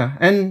 Yeah,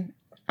 and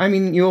I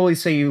mean,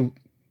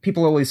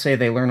 people always say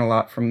they learn a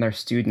lot from their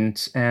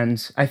students,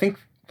 and I think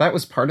that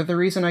was part of the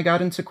reason I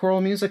got into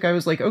choral music. I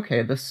was like,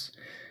 okay, this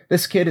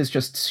kid is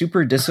just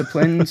super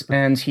disciplined,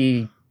 and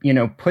he,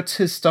 puts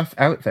his stuff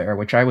out there,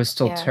 which I was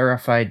still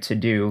terrified to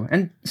do,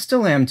 and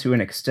still am to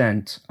an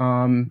extent.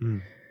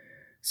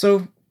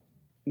 So,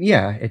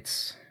 yeah,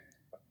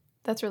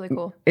 that's really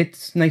cool.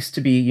 It's nice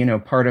to be,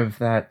 part of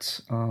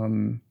that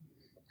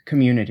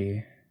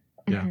community.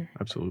 Yeah,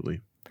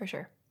 absolutely. For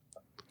sure.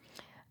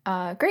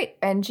 Great.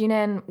 And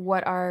Jinan,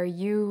 what are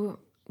you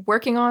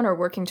working on or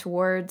working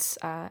towards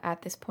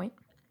at this point?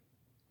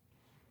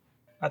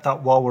 I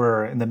thought while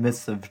we're in the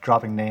midst of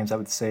dropping names, I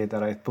would say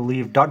that I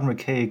believe Dr.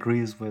 McKay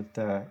agrees with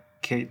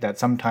Kate that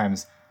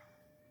sometimes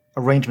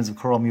arrangements of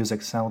choral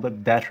music sound a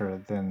bit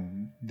better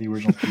than the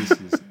original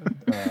pieces.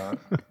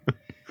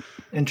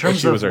 In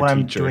terms of what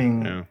I'm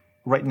doing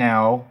right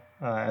now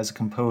as a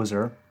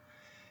composer,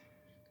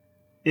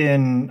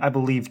 in, I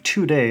believe,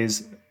 2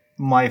 days,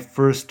 my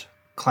first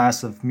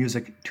class of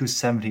Music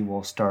 270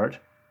 will start.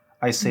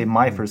 I say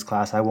my first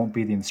class, I won't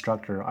be the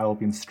instructor. I will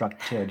be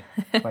instructed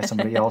by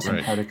somebody else on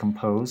how to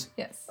compose.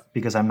 Yes.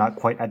 Because I'm not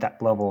quite at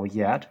that level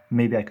yet.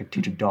 Maybe I could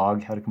teach a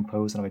dog how to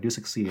compose, and if I do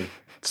succeed,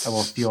 I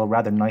will feel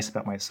rather nice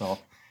about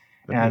myself.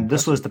 And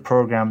this was the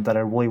program that I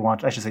really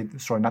wanted. I should say,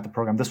 sorry, not the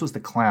program. This was the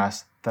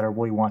class that I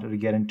really wanted to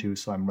get into,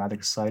 so I'm rather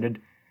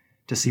excited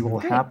to see what will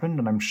happen.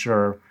 And I'm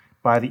sure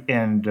by the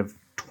end of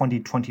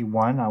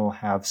 2021, I will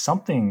have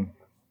something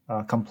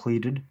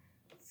completed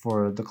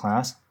for the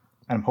class.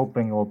 And I'm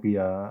hoping it will be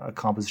a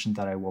composition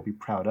that I will be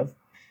proud of.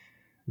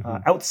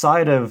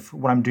 Outside of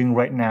what I'm doing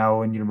right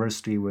now in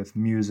university with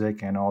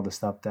music and all the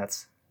stuff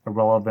that's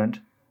irrelevant,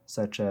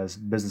 such as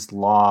business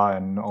law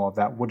and all of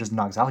that, which is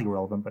not exactly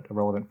relevant, but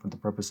irrelevant for the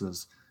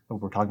purposes of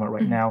what we're talking about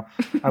right now,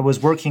 I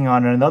was working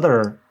on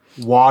another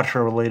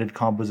water-related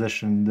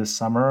composition this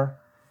summer.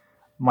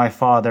 My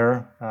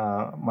father,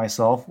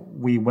 myself,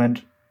 we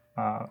rowed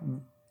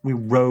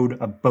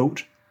a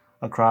boat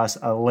across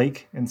a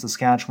lake in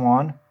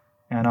Saskatchewan,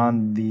 and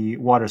on the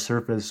water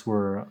surface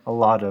were a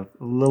lot of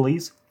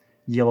lilies,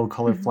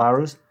 yellow-colored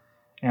flowers,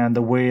 and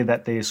the way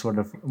that they sort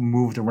of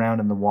moved around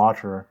in the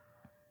water,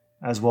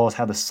 as well as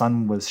how the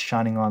sun was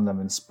shining on them,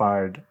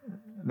 inspired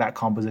that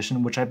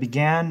composition, which I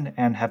began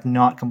and have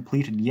not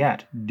completed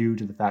yet due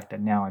to the fact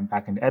that now I'm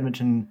back in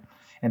Edmonton,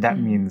 and that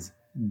means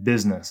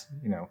business,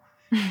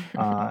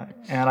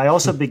 And I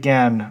also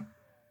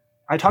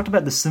I talked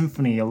about the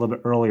symphony a little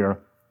bit earlier,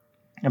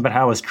 about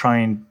how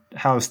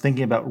I was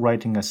thinking about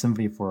writing a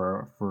symphony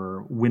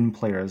for wind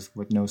players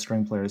with no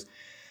string players.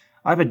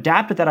 I've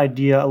adapted that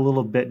idea a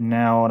little bit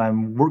now, and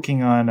I'm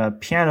working on a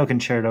piano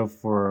concerto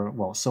for,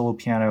 solo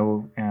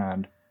piano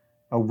and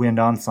a wind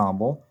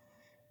ensemble.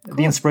 Cool.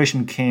 The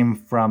inspiration came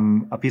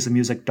from a piece of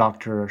music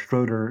Dr.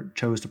 Schroeder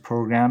chose to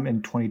program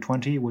in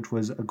 2020, which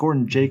was a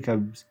Gordon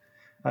Jacobs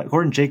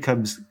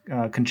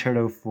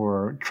concerto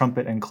for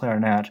trumpet and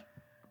clarinet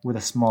with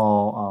a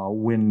small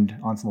wind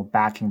ensemble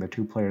backing the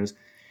two players.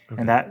 Okay.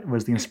 And that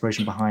was the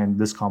inspiration behind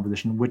this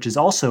composition, which is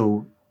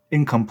also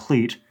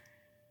incomplete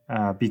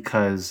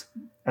because,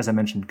 as I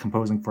mentioned,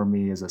 composing for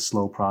me is a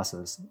slow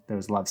process.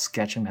 There's a lot of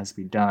sketching that has to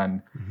be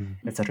done,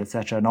 et cetera, et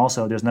cetera. And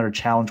also there's another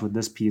challenge with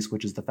this piece,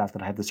 which is the fact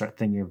that I have to start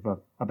thinking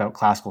about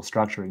classical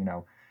structure,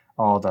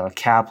 all the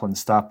Kaplan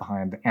stuff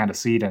behind the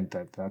antecedent,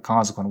 the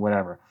consequent,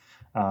 whatever.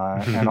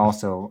 And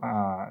also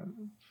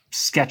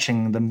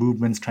sketching the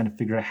movements, trying to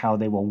figure out how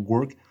they will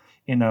work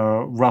in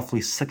a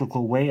roughly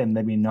cyclical way and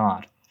maybe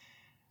not.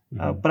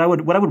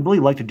 But what I would really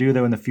like to do,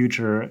 though, in the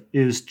future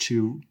is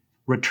to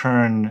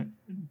return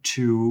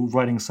to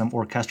writing some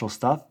orchestral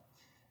stuff,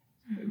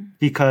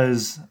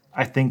 because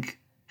I think,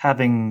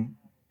 having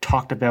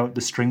talked about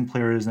the string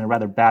players in a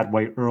rather bad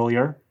way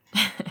earlier,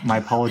 my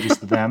apologies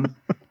to them,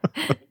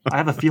 I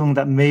have a feeling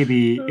that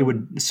maybe it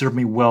would serve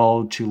me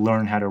well to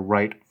learn how to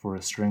write for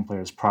string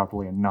players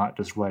properly and not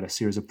just write a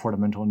series of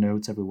portamento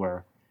notes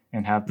everywhere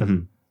and have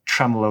them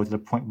tremolo to the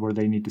point where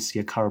they need to see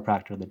a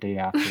chiropractor the day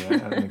after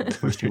the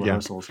first two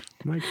rehearsals.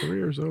 My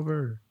career's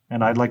over.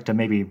 And I'd like to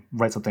maybe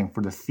write something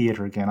for the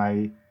theater again.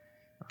 I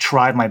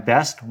tried my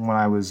best when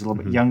I was a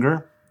little bit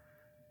younger,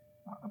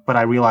 but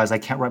I realized I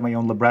can't write my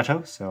own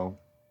libretto, so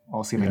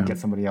I'll see if I can get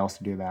somebody else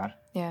to do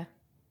that. Yeah.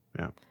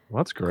 Yeah.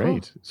 Well, that's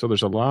great. Cool. So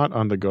there's a lot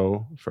on the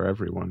go for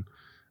everyone.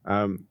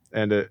 And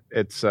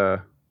it's really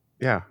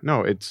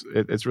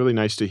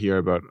nice to hear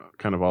about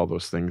kind of all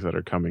those things that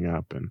are coming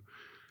up,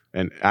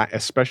 and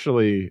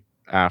especially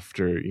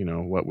after,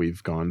 what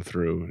we've gone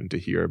through, and to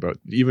hear about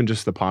even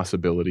just the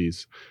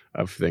possibilities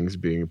of things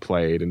being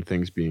played and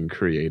things being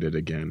created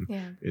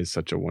again is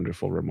such a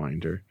wonderful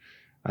reminder.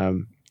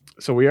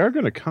 So we are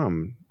going to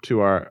come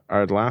to our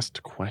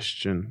last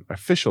question,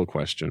 official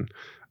question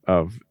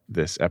of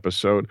this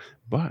episode,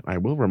 but I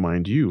will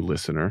remind you,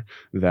 listener,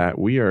 that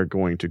we are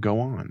going to go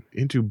on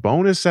into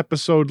bonus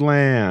episode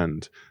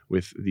land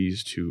with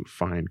these two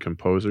fine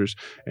composers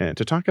and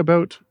to talk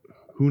about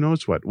who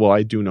knows what? Well,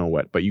 I do know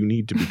what, but you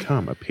need to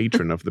become a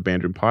patron of the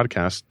Band Room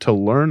Podcast to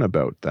learn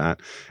about that.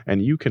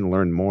 And you can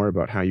learn more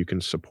about how you can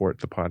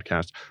support the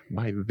podcast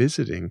by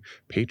visiting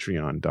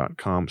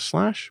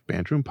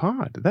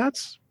patreon.com/bandroompod.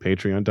 That's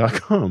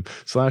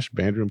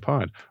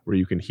patreon.com/bandroompod, where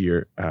you can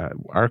hear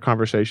our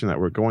conversation that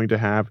we're going to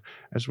have,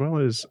 as well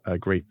as a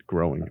great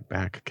growing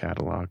back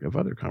catalog of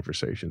other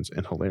conversations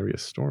and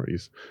hilarious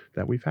stories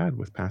that we've had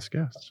with past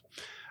guests.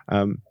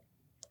 And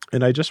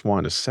I just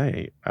want to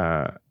say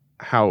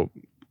how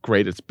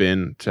great it's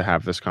been to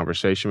have this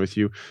conversation with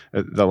you.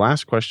 The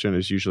last question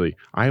is usually,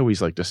 I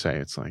always like to say,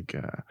 it's like,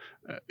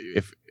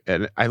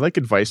 and I like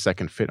advice that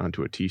can fit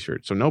onto a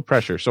t-shirt. So no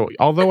pressure. So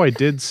although I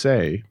did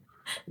say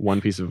one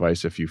piece of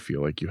advice, if you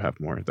feel like you have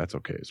more, that's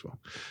okay as well.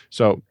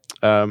 So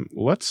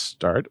let's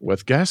start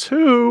with guess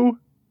who?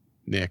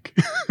 Nick.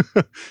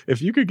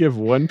 If you could give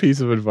one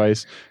piece of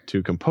advice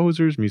to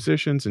composers,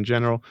 musicians in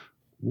general,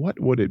 what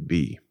would it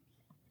be?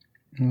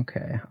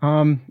 Okay.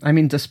 I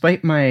mean,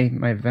 despite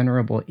my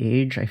venerable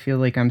age, I feel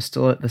like I'm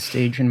still at the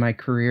stage in my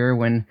career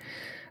when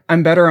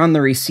I'm better on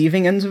the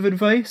receiving ends of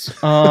advice.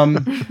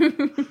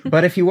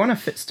 But if you want to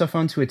fit stuff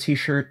onto a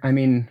t-shirt, I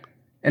mean,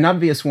 an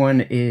obvious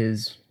one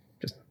is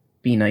just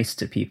be nice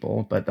to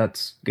people, but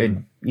that's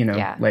good,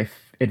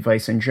 life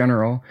advice in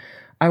general.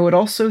 I would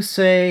also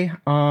say,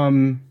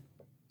 and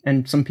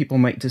some people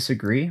might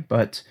disagree,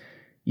 but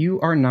you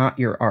are not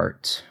your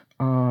art.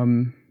 I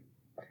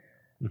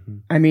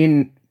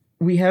mean,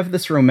 we have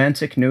this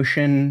romantic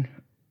notion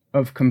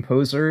of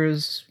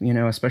composers,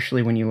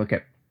 especially when you look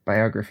at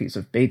biographies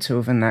of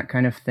Beethoven, that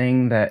kind of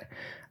thing, that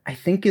I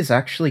think is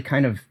actually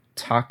kind of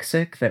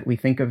toxic, that we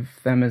think of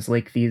them as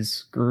like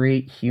these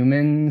great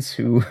humans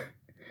who,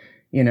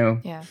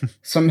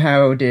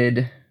 somehow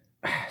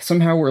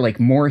were like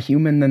more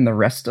human than the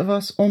rest of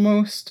us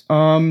almost.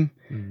 And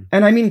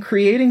I mean,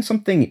 creating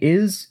something it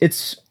is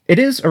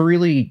a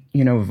really,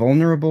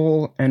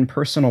 vulnerable and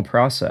personal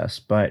process,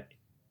 but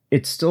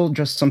it's still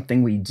just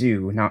something we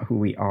do, not who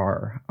we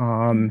are.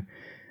 And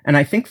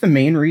I think the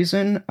main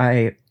reason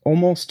I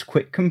almost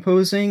quit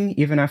composing,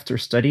 even after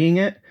studying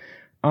it,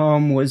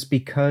 was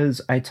because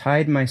I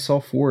tied my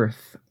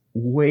self-worth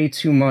way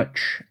too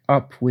much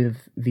up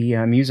with the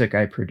music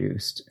I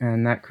produced.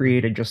 And that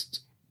created just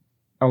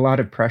a lot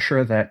of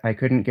pressure that I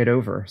couldn't get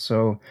over.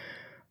 So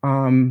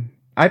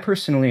I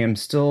personally am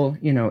still,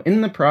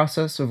 in the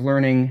process of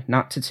learning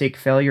not to take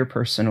failure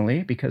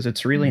personally, because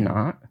it's really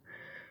not.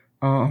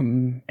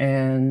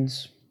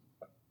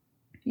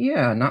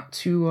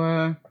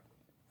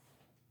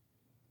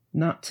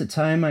 Not to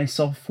tie my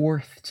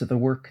self-worth to the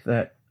work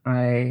that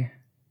I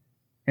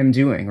am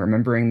doing,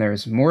 remembering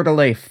there's more to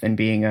life than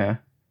being a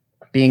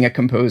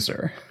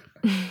composer.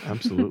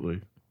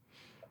 Absolutely.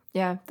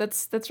 Yeah,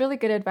 that's really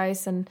good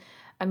advice. And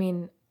I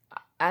mean,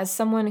 as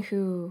someone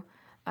who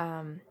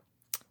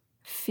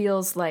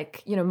feels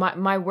like,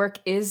 my work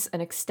is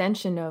an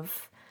extension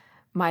of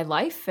my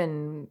life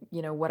and,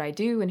 what I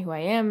do and who I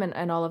am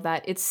and all of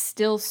that, it's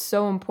still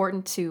so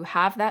important to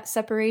have that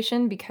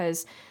separation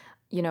because,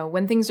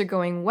 when things are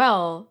going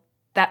well,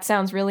 that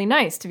sounds really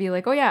nice to be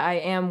like, oh yeah, I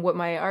am what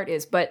my art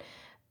is. But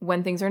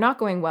when things are not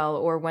going well,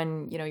 or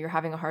when, you're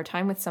having a hard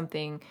time with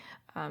something,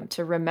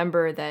 to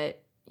remember that,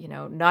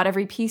 not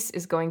every piece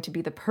is going to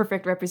be the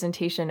perfect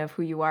representation of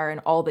who you are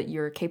and all that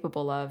you're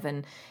capable of.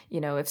 And,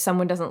 if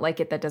someone doesn't like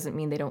it, that doesn't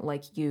mean they don't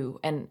like you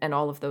and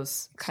all of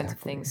those kinds of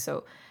things.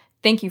 So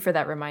thank you for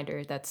that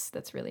reminder.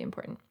 That's really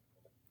important.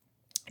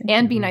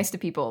 And be nice to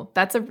people.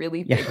 That's a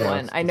really big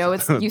one. I know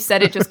you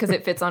said it just because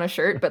it fits on a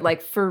shirt, but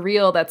like for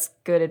real, that's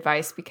good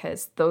advice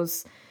because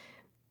the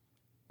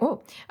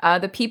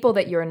people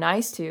that you're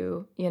nice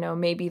to,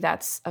 maybe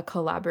that's a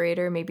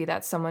collaborator, maybe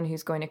that's someone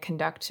who's going to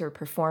conduct or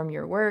perform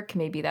your work,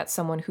 maybe that's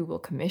someone who will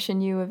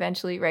commission you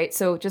eventually, right?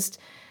 So just,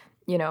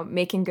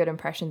 making good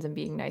impressions and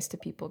being nice to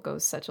people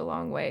goes such a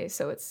long way.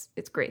 So it's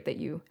great that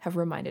you have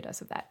reminded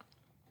us of that.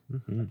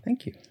 Mm-hmm.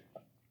 Thank you.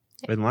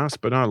 And last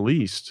but not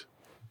least,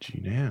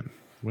 Jean-Ann,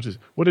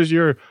 what is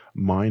your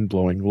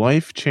mind-blowing,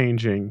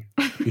 life-changing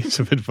piece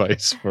of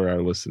advice for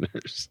our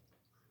listeners?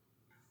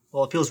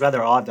 Well, it feels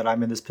rather odd that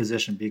I'm in this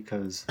position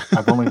because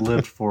I've only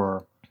lived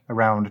for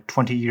around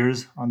 20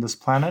 years on this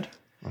planet.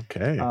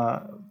 Okay.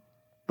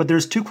 But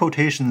there's two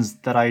quotations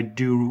that I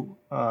do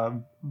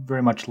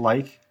very much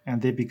like,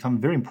 and they've become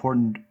very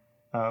important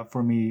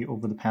for me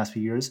over the past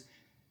few years.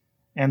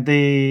 And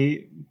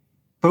they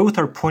both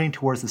are pointing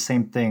towards the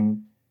same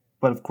thing,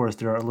 but of course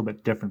they're a little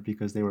bit different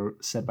because they were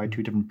said by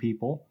two different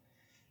people.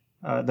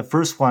 The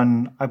first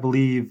one, I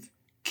believe,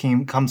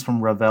 comes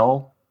from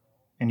Ravel,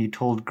 and he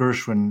told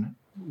Gershwin,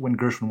 when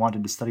Gershwin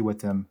wanted to study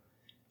with him,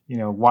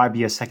 why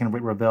be a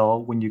second-rate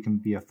Ravel when you can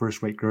be a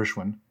first-rate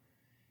Gershwin?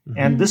 Mm-hmm.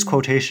 And this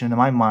quotation, in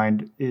my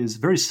mind, is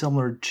very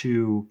similar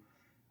to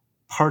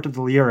part of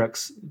the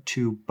lyrics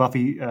to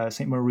Buffy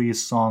St.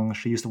 Marie's song,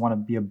 She Used to Want to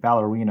Be a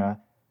Ballerina,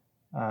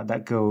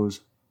 that goes,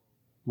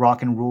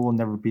 rock and roll will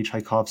never be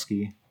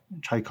Tchaikovsky.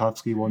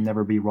 Tchaikovsky will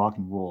never be rock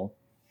and roll.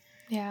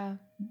 Yeah.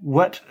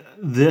 What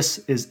this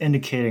is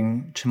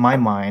indicating to my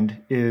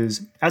mind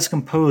is, as a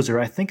composer,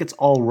 I think it's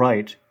all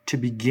right to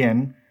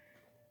begin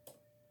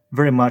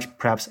very much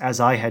perhaps as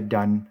I had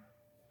done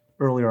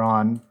earlier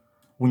on,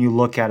 when you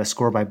look at a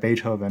score by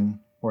Beethoven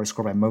or a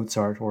score by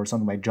Mozart or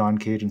something by John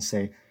Cage and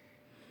say,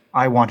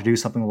 I want to do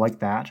something like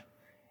that,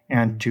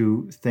 and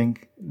to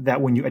think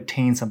that when you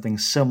attain something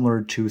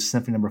similar to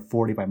Symphony No.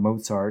 40 by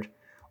Mozart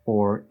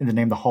or In the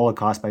Name of the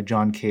Holocaust by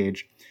John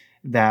Cage,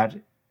 that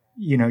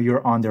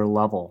you're on their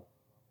level.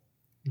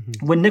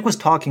 Mm-hmm. When Nick was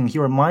talking, he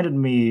reminded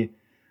me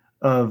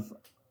of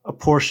a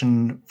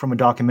portion from a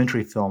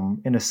documentary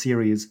film in a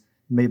series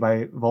made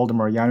by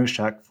Waldemar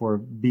Januszek for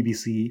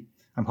BBC.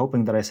 I'm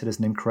hoping that I said his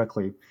name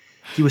correctly.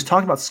 He was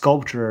talking about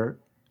sculpture,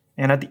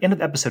 and at the end of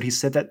the episode, he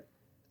said that,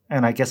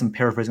 and I guess I'm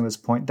paraphrasing at this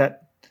point,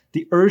 that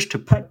the urge to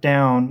put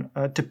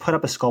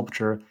up a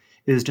sculpture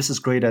is just as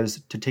great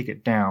as to take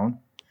it down,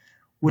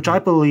 which I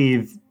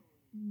believe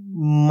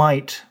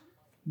might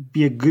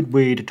be a good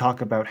way to talk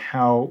about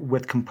how,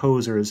 with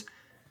composers,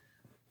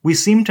 we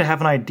seem to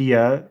have an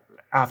idea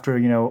after,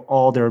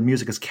 all their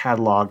music is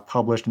cataloged,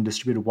 published, and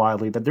distributed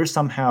widely, that they're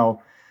somehow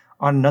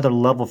on another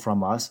level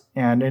from us.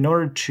 And in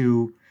order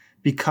to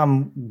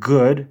become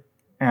good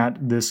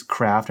at this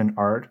craft and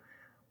art,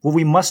 what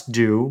we must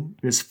do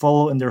is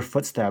follow in their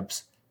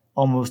footsteps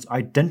almost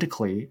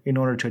identically in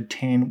order to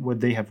attain what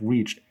they have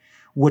reached,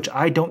 which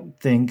I don't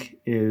think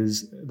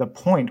is the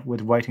point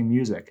with writing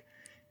music.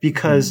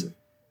 Because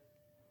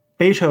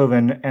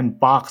Beethoven and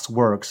Bach's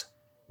works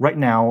right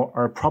now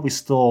are probably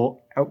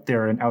still out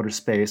there in outer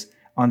space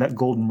on that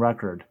golden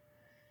record.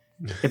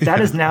 If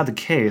that is now the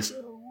case,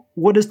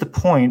 what is the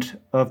point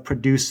of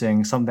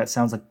producing something that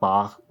sounds like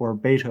Bach or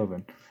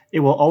Beethoven? It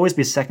will always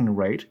be second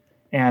rate.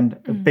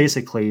 And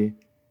basically,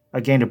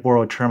 again, to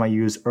borrow a term I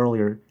used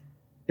earlier,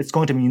 it's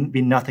going to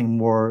be nothing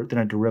more than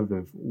a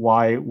derivative.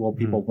 Why will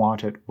people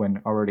want it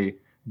when already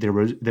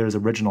there's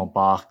original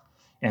Bach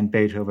and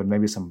Beethoven,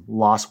 maybe some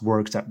lost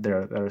works out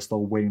there that are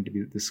still waiting to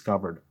be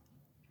discovered?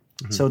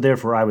 Mm-hmm. So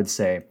therefore, I would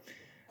say,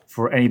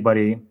 for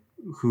anybody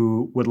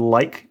who would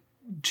like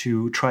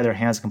to try their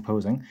hands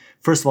composing,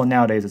 first of all,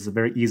 nowadays it's a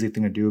very easy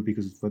thing to do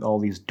because with all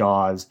these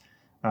DAWs,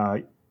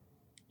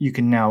 you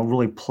can now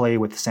really play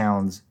with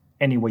sounds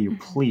any way you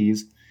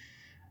please.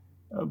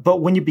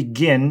 But when you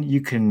begin,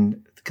 you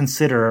can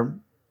consider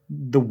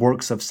the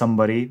works of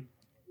somebody.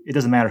 It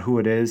doesn't matter who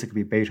it is. It could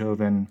be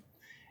Beethoven.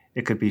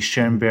 It could be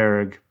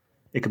Schoenberg.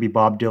 It could be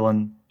Bob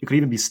Dylan. It could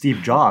even be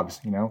Steve Jobs,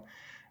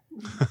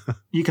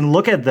 You can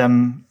look at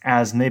them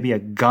as maybe a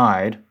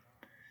guide,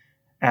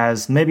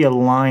 as maybe a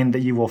line that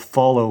you will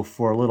follow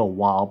for a little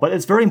while. But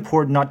it's very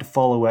important not to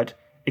follow it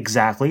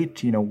exactly,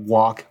 to,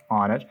 walk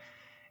on it.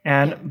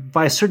 And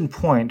by a certain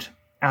point,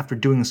 after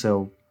doing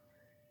so,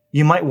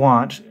 you might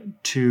want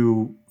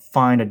to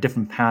find a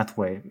different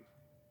pathway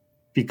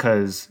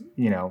because,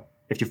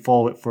 if you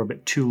follow it for a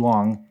bit too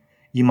long,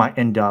 you might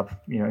end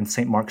up, in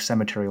St. Mark's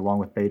Cemetery along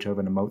with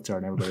Beethoven and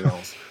Mozart and everybody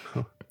else.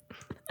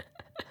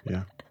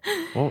 Yeah.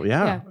 Well,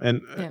 yeah.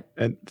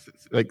 And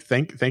like,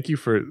 thank you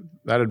for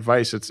that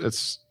advice.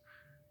 It's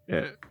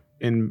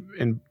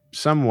in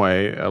some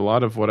way, a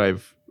lot of what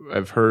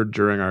I've heard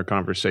during our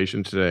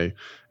conversation today,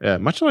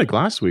 much like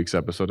last week's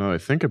episode, now that I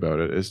think about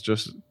it, is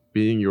just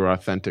being your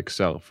authentic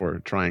self, or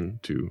trying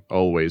to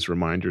always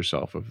remind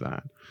yourself of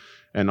that.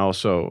 And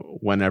also,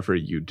 whenever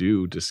you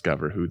do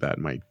discover who that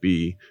might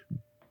be,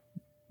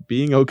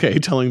 being okay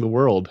telling the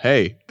world,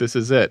 hey, this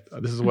is it.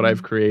 This is what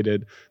I've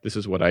created. This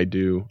is what I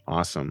do.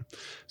 Awesome.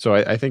 So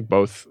I think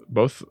both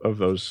of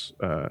those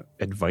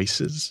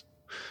advices,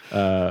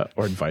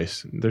 or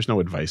advice, there's no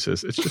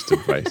advices, it's just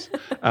advice,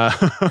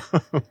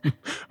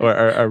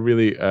 are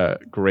really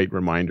great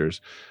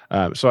reminders.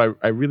 So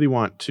I really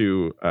want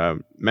to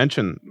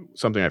mention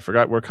something I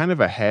forgot. We're kind of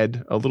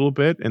ahead a little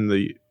bit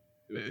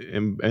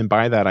and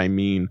by that I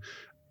mean,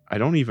 I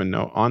don't even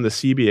know, on the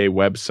CBA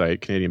website,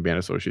 Canadian Band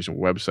Association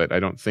website, I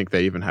don't think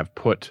they even have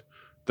put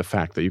the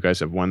fact that you guys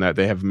have won that.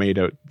 They've made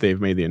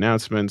the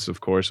announcements,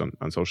 of course,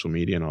 on social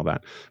media and all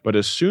that. But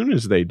as soon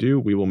as they do,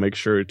 we will make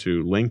sure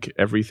to link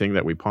everything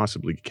that we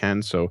possibly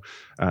can, so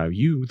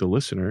you, the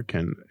listener,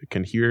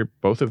 can hear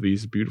both of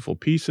these beautiful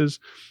pieces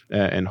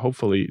and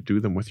hopefully do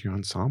them with your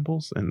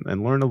ensembles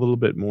and learn a little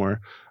bit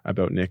more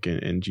about Nick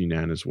and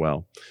Jinan as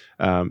well.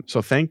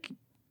 So thank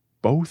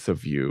both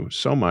of you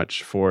so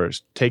much for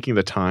taking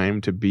the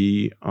time to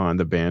be on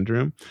the Band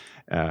Room,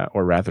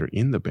 or rather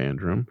in the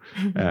Band Room.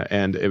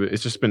 And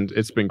it's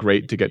been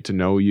great to get to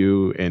know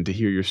you and to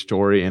hear your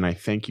story. And I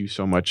thank you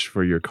so much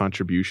for your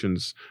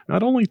contributions,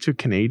 not only to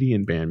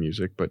Canadian band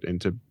music, but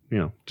into,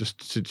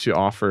 just to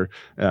offer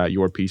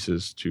your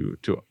pieces to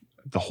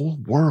the whole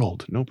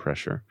world. No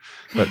pressure.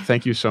 But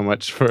thank you so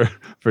much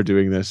for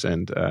doing this.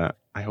 And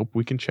I hope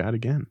we can chat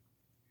again.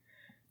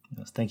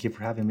 Yes, thank you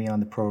for having me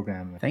on the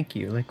program. Thank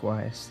you,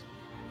 likewise.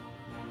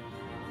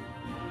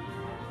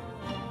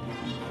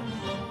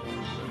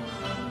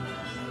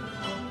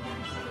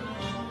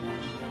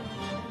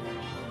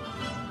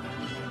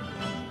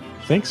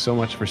 Thanks so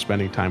much for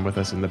spending time with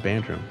us in the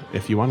Band Room.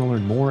 If you want to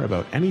learn more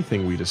about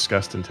anything we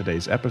discussed in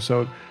today's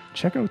episode,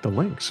 check out the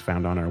links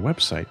found on our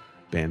website,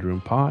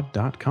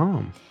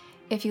 bandroompod.com.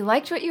 If you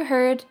liked what you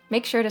heard,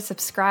 make sure to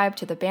subscribe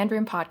to the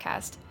Bandroom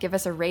Podcast, give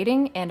us a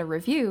rating and a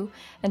review,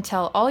 and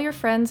tell all your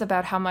friends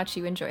about how much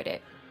you enjoyed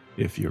it.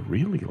 If you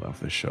really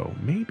love the show,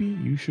 maybe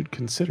you should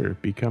consider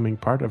becoming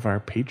part of our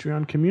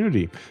Patreon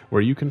community,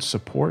 where you can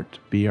support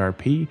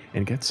BRP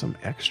and get some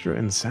extra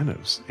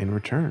incentives in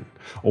return.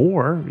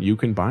 Or you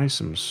can buy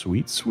some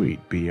sweet,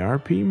 sweet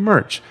BRP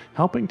merch,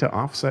 helping to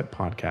offset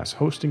podcast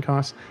hosting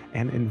costs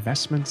and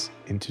investments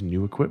into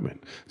new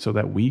equipment, so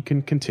that we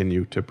can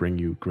continue to bring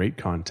you great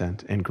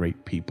content and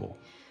great people.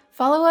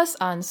 Follow us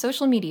on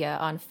social media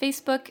on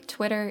Facebook,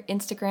 Twitter,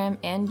 Instagram,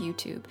 and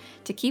YouTube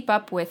to keep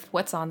up with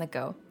what's on the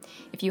go.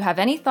 If you have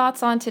any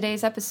thoughts on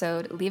today's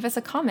episode, leave us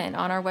a comment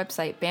on our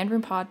website,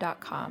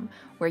 bandroompod.com,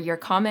 where your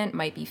comment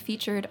might be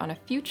featured on a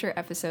future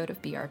episode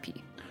of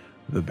BRP.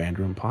 The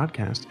Bandroom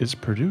Podcast is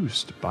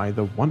produced by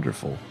the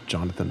wonderful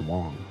Jonathan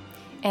Wong.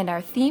 And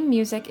our theme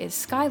music is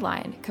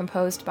Skyline,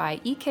 composed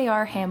by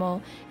EKR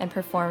Hamill and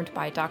performed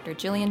by Dr.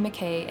 Gillian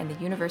McKay and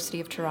the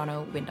University of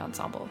Toronto Wind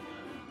Ensemble.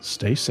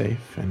 Stay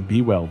safe and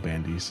be well,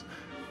 bandies.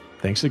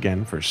 Thanks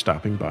again for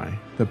stopping by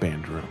the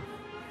Band Room.